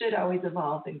 It should always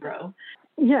evolve and grow.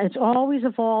 Yeah, it's always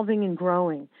evolving and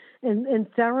growing. And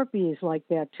therapy is like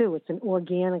that too. It's an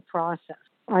organic process.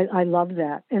 I love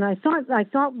that. And I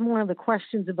thought one of the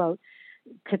questions about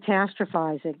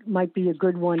catastrophizing might be a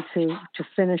good one to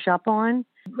finish up on.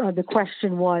 The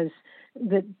question was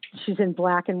that she's in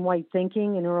black and white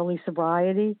thinking in early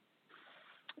sobriety,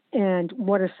 and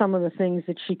what are some of the things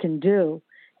that she can do.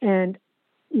 And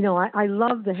I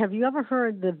love have you ever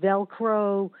heard the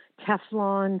Velcro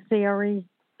Teflon theory?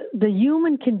 The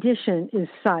human condition is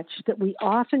such that we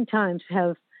oftentimes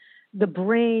have the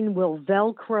brain will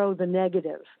Velcro the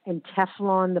negative and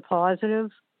Teflon the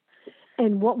positive.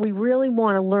 And what we really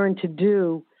want to learn to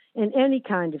do in any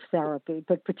kind of therapy,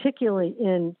 but particularly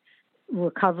in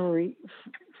recovery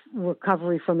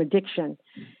from addiction,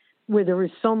 where there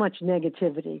is so much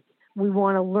negativity, we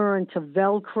want to learn to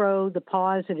Velcro the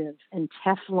positive and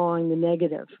Teflon the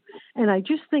negative. And I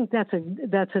just think that's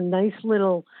a nice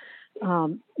little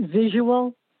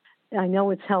visual. I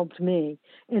know it's helped me.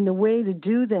 And the way to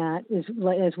do that is,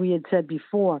 as we had said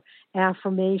before,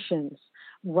 affirmations,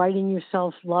 writing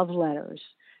yourself love letters,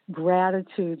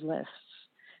 gratitude lists,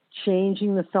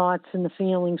 changing the thoughts and the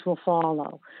feelings will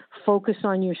follow. Focus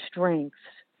on your strengths.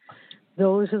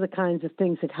 Those are the kinds of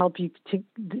things that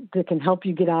that can help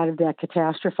you get out of that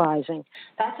catastrophizing.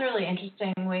 That's a really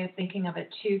interesting way of thinking of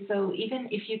it too. So even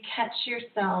if you catch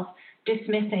yourself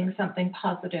dismissing something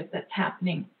positive that's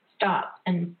happening, stop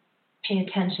and pay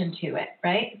attention to it,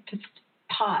 right? Just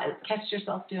pause, catch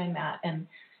yourself doing that, and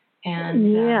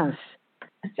yes.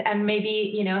 And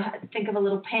maybe, think of a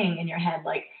little ping in your head,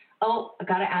 like, oh, I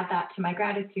got to add that to my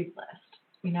gratitude list,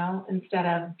 instead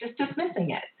of just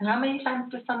dismissing it. And how many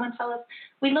times does someone tell us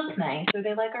we look nice, or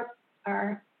they like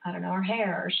our I don't know, our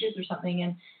hair or shoes or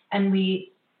something, and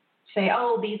we say,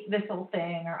 oh, this old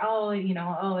thing, or oh,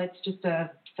 it's just a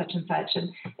such and such,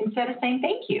 and instead of saying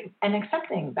thank you and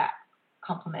accepting that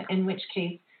compliment, in which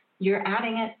case you're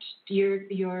adding it to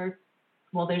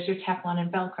well, there's your Teflon and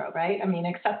Velcro, right? I mean,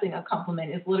 accepting a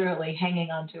compliment is literally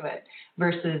hanging on to it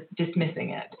versus dismissing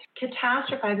it.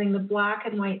 Catastrophizing, the black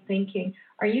and white thinking.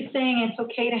 Are you saying it's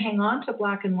okay to hang on to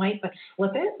black and white but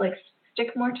flip it, like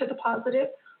stick more to the positive?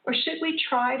 Or should we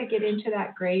try to get into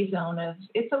that gray zone of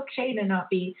it's okay to not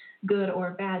be good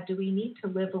or bad? Do we need to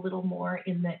live a little more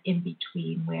in the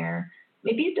in-between where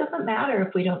maybe it doesn't matter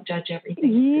if we don't judge everything as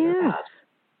good or bad?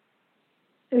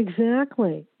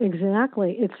 Exactly.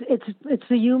 It's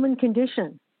the human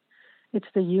condition. It's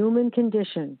the human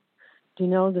condition. Do you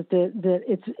know that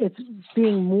it's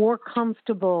being more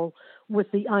comfortable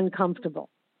with the uncomfortable,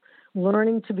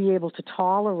 learning to be able to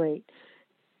tolerate.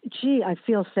 Gee, I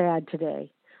feel sad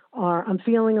today, or I'm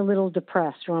feeling a little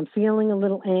depressed, or I'm feeling a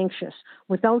little anxious,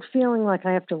 without feeling like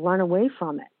I have to run away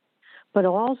from it, but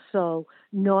also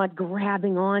not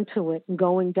grabbing onto it and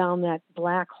going down that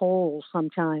black hole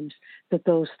sometimes that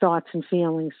those thoughts and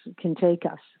feelings can take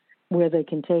us, where they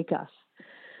can take us.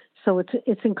 So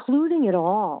it's including it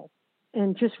all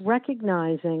and just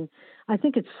recognizing. I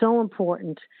think it's so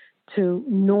important to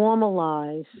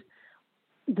normalize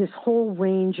this whole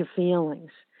range of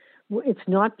feelings. It's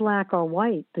not black or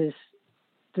white. There's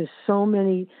so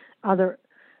many other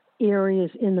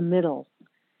areas in the middle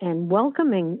and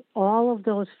welcoming all of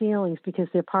those feelings because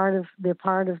they're part of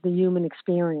the human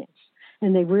experience,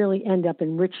 and they really end up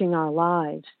enriching our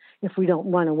lives if we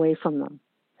don't run away from them.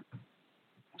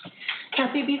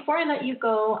 Kathy, before I let you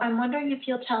go, I'm wondering if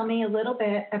you'll tell me a little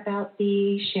bit about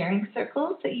the sharing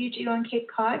circles that you do on Cape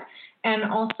Cod and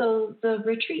also the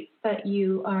retreats that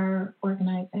you are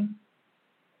organizing.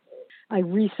 I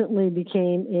recently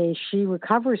became a She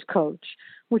Recovers coach,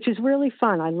 which is really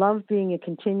fun. I love being a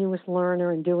continuous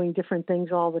learner and doing different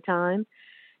things all the time.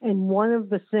 And one of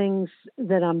the things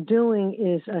that I'm doing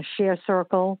is a share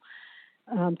circle,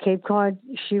 Cape Cod,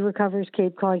 She Recovers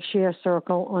Cape Cod Share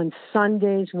Circle on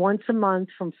Sundays once a month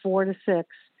from 4 to 6.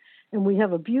 And we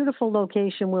have a beautiful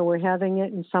location where we're having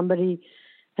it, and somebody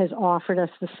has offered us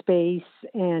the space,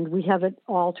 and we have it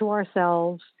all to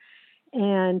ourselves.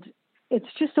 And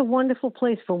it's just a wonderful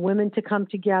place for women to come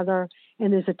together,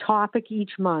 and there's a topic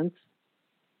each month.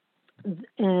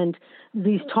 And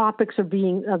these topics are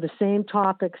the same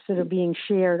topics that are being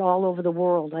shared all over the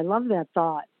world. I love that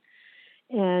thought.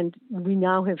 And we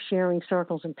now have sharing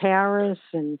circles in Paris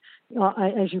and,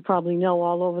 as you probably know,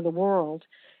 all over the world.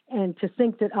 And to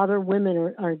think that other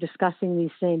women are discussing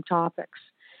these same topics.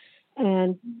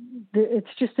 And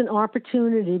it's just an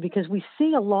opportunity because we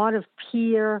see a lot of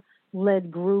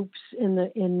peer-led groups in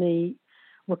the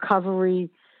recovery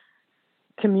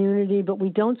community, but we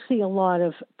don't see a lot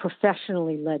of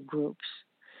professionally led groups.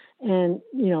 And,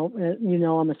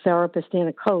 I'm a therapist and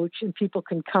a coach, and people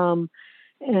can come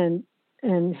and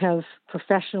have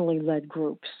professionally led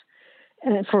groups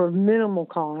and for a minimal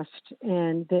cost.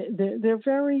 And they're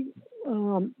very,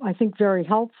 I think, very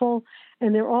helpful.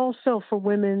 And they're also for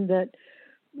women that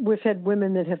we've had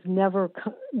women that have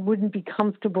wouldn't be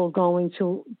comfortable going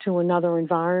to another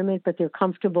environment, but they're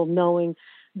comfortable knowing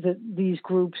that these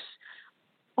groups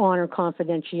honor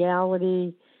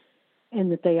confidentiality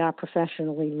and that they are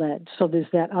professionally led. So there's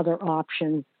that other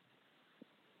option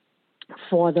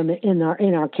for them in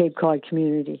our Cape Cod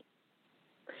community.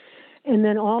 And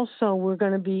then also we're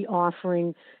going to be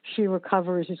offering, She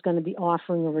Recovers is going to be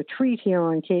offering a retreat here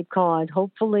on Cape Cod,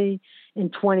 hopefully in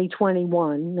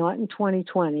 2021, not in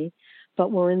 2020,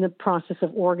 but we're in the process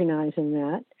of organizing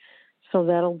that. So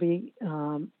that'll be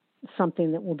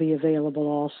something that will be available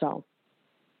also.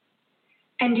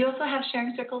 And you also have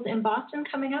sharing circles in Boston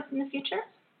coming up in the future?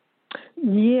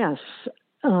 Yes.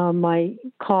 My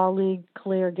colleague,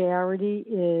 Claire Garrity,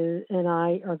 and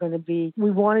I are going to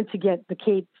we wanted to get the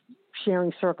Cape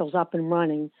sharing circles up and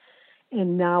running,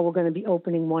 and now we're going to be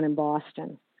opening one in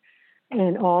Boston.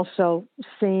 And also,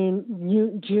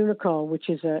 Junico, which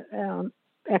is a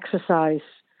exercise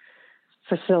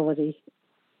facility,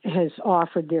 has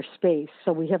offered their space.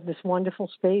 So we have this wonderful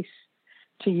space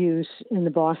to use in the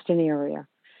Boston area.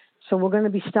 So we're going to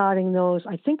be starting those.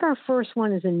 I think our first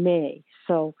one is in May.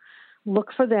 So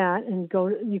look for that and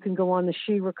you can go on the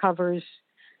She Recovers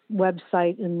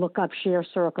website and look up share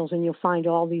circles, and you'll find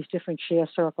all these different share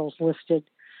circles listed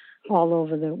all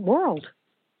over the world.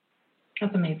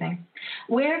 That's amazing.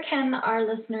 Where can our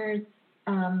listeners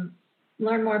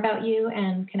learn more about you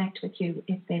and connect with you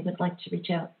if they would like to reach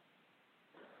out?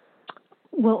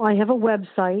 Well, I have a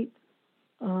website,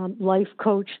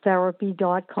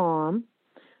 lifecoachtherapy.com.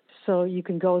 So you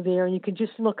can go there and you can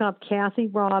just look up Kathy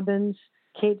Robbins,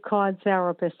 Cape Cod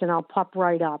Therapist, and I'll pop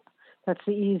right up. That's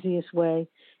the easiest way.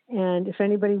 And if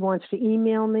anybody wants to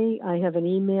email me, I have an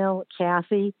email,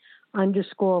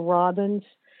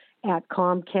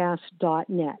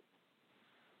 Kathy_Robbins@comcast.net.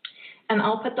 And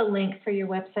I'll put the link for your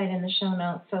website in the show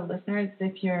notes. So listeners,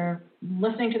 if you're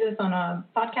listening to this on a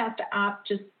podcast app,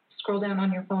 just scroll down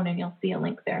on your phone and you'll see a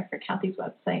link there for Kathy's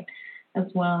website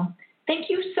as well. Thank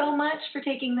you so much for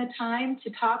taking the time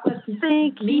to talk with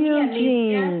me and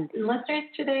these listeners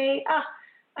today.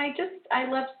 I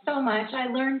love so much. I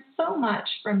learned so much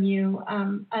from you,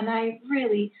 and I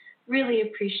really, really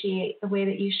appreciate the way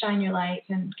that you shine your light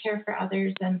and care for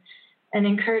others and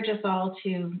encourage us all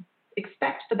to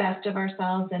expect the best of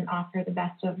ourselves and offer the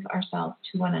best of ourselves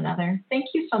to one another.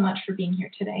 Thank you so much for being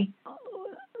here today.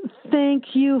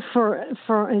 Thank you for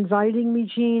inviting me,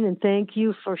 Jean, and thank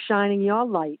you for shining your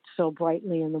light so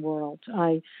brightly in the world.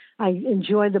 I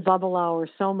enjoy the bubble hour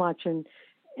so much, and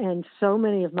so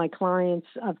many of my clients,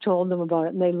 I've told them about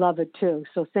it, and they love it too.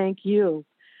 So thank you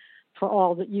for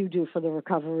all that you do for the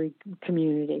recovery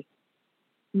community.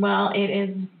 Well, it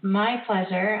is my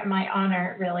pleasure, my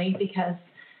honor, really, because,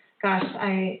 gosh,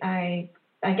 I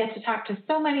I get to talk to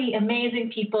so many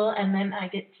amazing people, and then I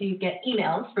get to get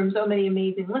emails from so many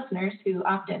amazing listeners who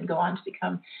often go on to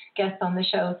become guests on the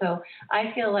show. So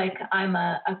I feel like I'm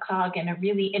a cog in a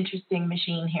really interesting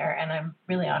machine here, and I'm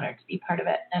really honored to be part of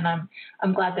it. And I'm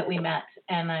glad that we met,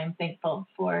 and I'm thankful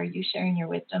for you sharing your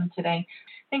wisdom today.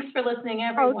 Thanks for listening,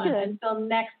 everyone. Okay. Until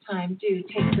next time, do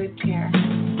take good care.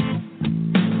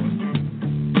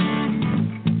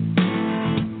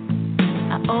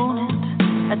 I own it,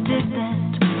 I did that.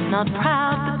 Not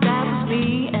proud, but that was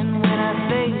me. And when I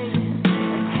face it,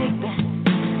 I take back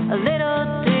a little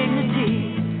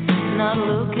dignity. Not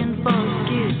looking for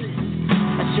excuses.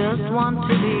 I just want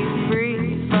to be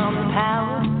free from the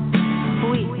power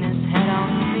weakness had on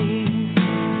me.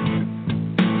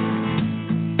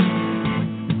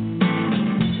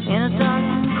 In a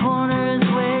darkened corner is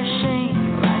where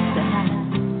shame likes to hide.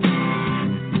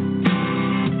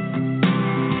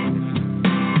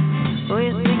 Oh,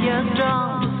 you think you're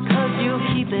strong, you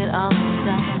keep it all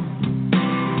inside.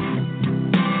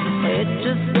 It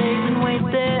just stays and waits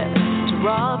there to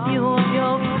rob you of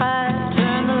your pride.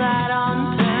 Turn the light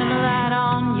on,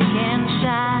 you can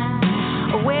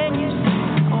shine. When you say,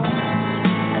 oh,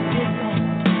 I did that,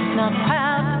 not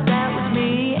proud that that was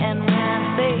me. And when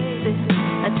I face it,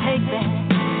 I take back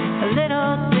a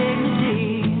little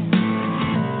dignity.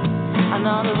 I'm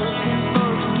not looking for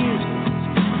excuses,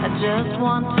 I just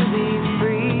want to be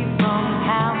free from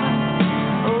power.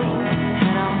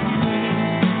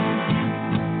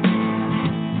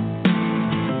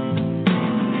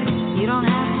 You don't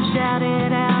have to shout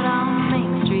it out on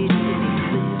Main Street to be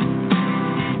clear.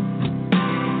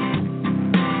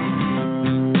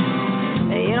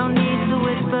 You don't need to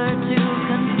whisper to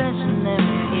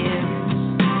confessionary ears.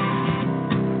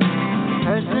 The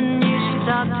person you should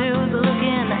talk to is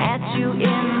looking at you in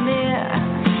the mirror,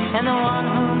 and the one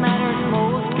who matters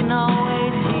most can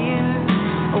always hear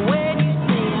when you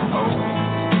say, oh,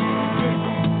 did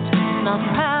that. Not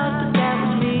proud, but that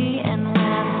was me. And when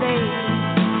I say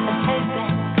I take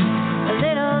back a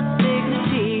little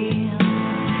dignity.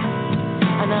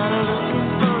 I'm not looking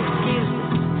for excuses,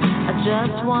 I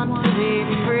just want to be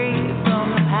free from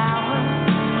the power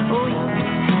you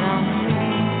had on me.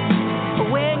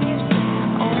 When you say,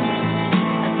 oh,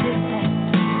 I did that.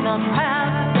 Not proud,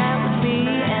 but that was me.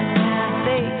 And when I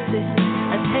face it,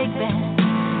 I take back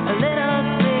a little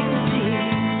dignity.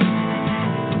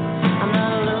 I'm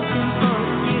not looking for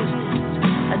excuses,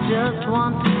 I just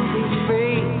want to